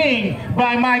a king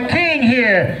by my king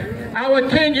here. Our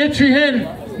king Ichihin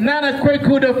Nana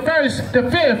Kweku the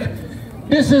fifth.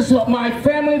 This is my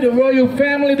family, the royal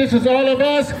family. This is all of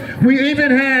us. We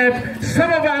even have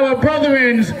some of our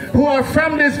brethren who are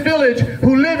from this village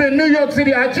who live in New York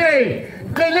City.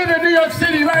 Ajay, they live in New York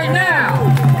City right now.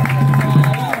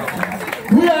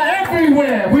 We are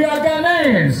everywhere. We are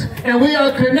Ghanaians. and we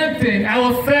are connecting.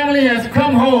 Our family has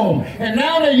come home. And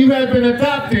now that you have been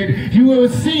adopted, you will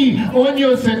see on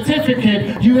your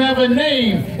certificate, you have a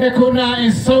name, Ekona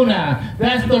Isona.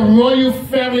 That's the royal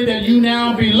family that you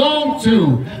now belong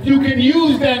to. You can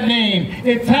use that name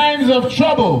in times of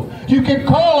trouble. You can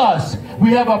call us.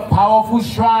 We have a powerful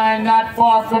shrine not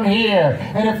far from here.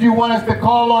 And if you want us to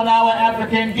call on our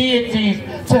African deities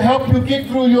to help you get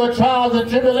through your trials and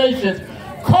tribulations,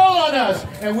 call on us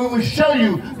and we will show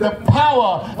you the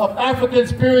power of African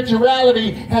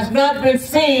spirituality has not been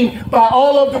seen by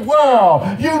all of the world.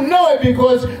 You know it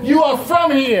because you are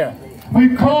from here.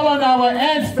 We call on our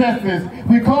ancestors.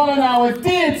 We call on our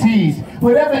deities.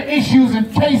 Whatever issues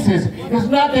and cases, it's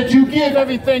not that you give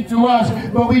everything to us,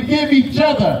 but we give each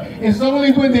other. It's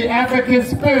only when the African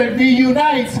spirit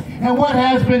reunites and what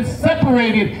has been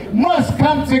separated must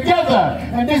come together.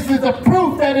 And this is the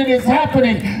proof that it is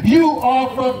happening. You are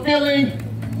fulfilling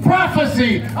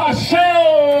prophecy. Ashe!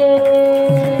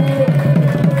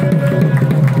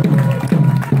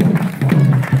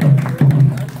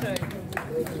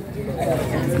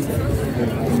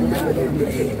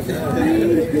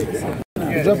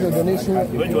 Drop your donation.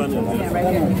 Which one?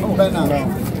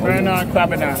 Bernard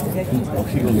Clabina.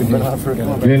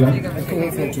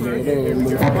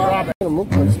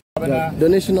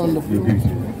 Donation on the floor.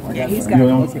 Yeah, he's got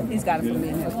it for me.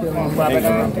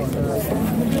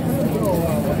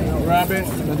 Robert.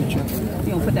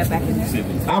 You gonna put that back in there?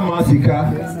 Amasika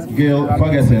Gail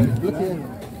Ferguson.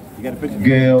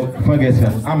 Gail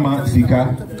Ferguson. Amasika.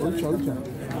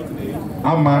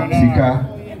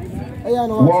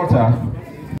 Walter.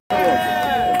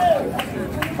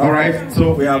 All right,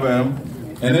 so we have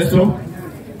Ernesto.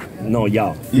 No,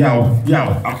 Yao.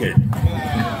 Okay.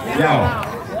 Yao.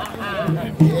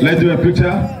 Let's do a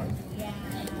picture.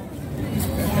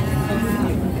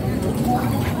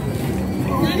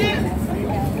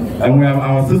 And we have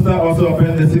our sister also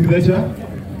appending the signature.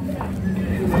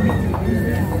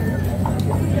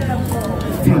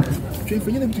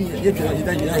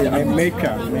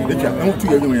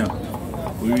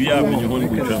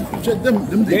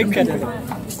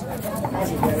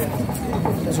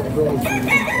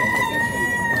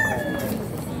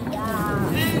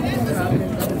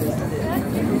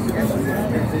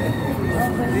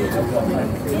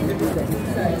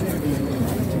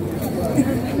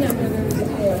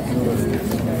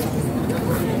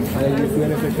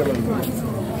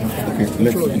 Okay,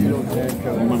 let's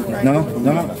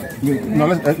no,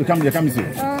 let's come here, see.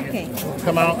 Okay.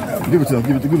 Come out. Give it to them,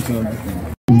 give it to them.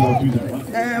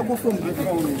 Go from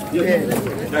Yeah.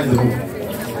 That's the move.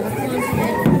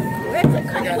 Where's the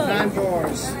cup? I got 9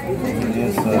 bars.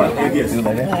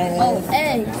 Oh,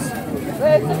 eggs.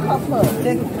 Where's the cup?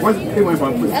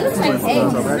 That looks like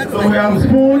eggs. So we have a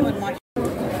spoon.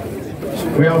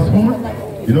 We have a spoon.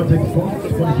 You don't take the spoon?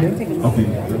 Okay.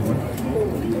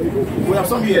 We have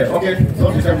some here. Okay,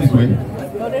 some to come this way.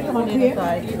 Come here.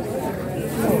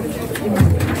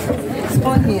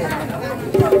 Spoon here.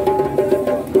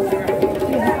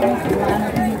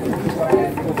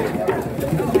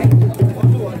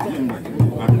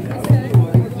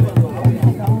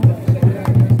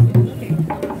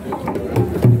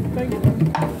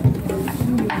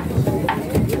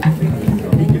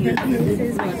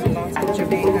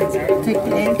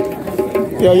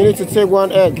 Yeah, you need to take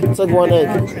 1 egg. Take 1 egg.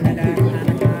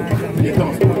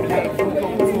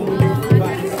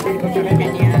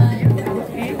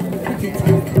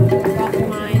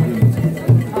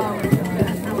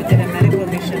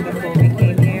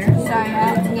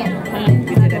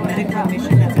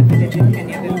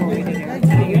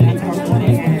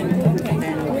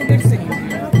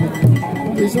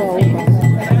 These are all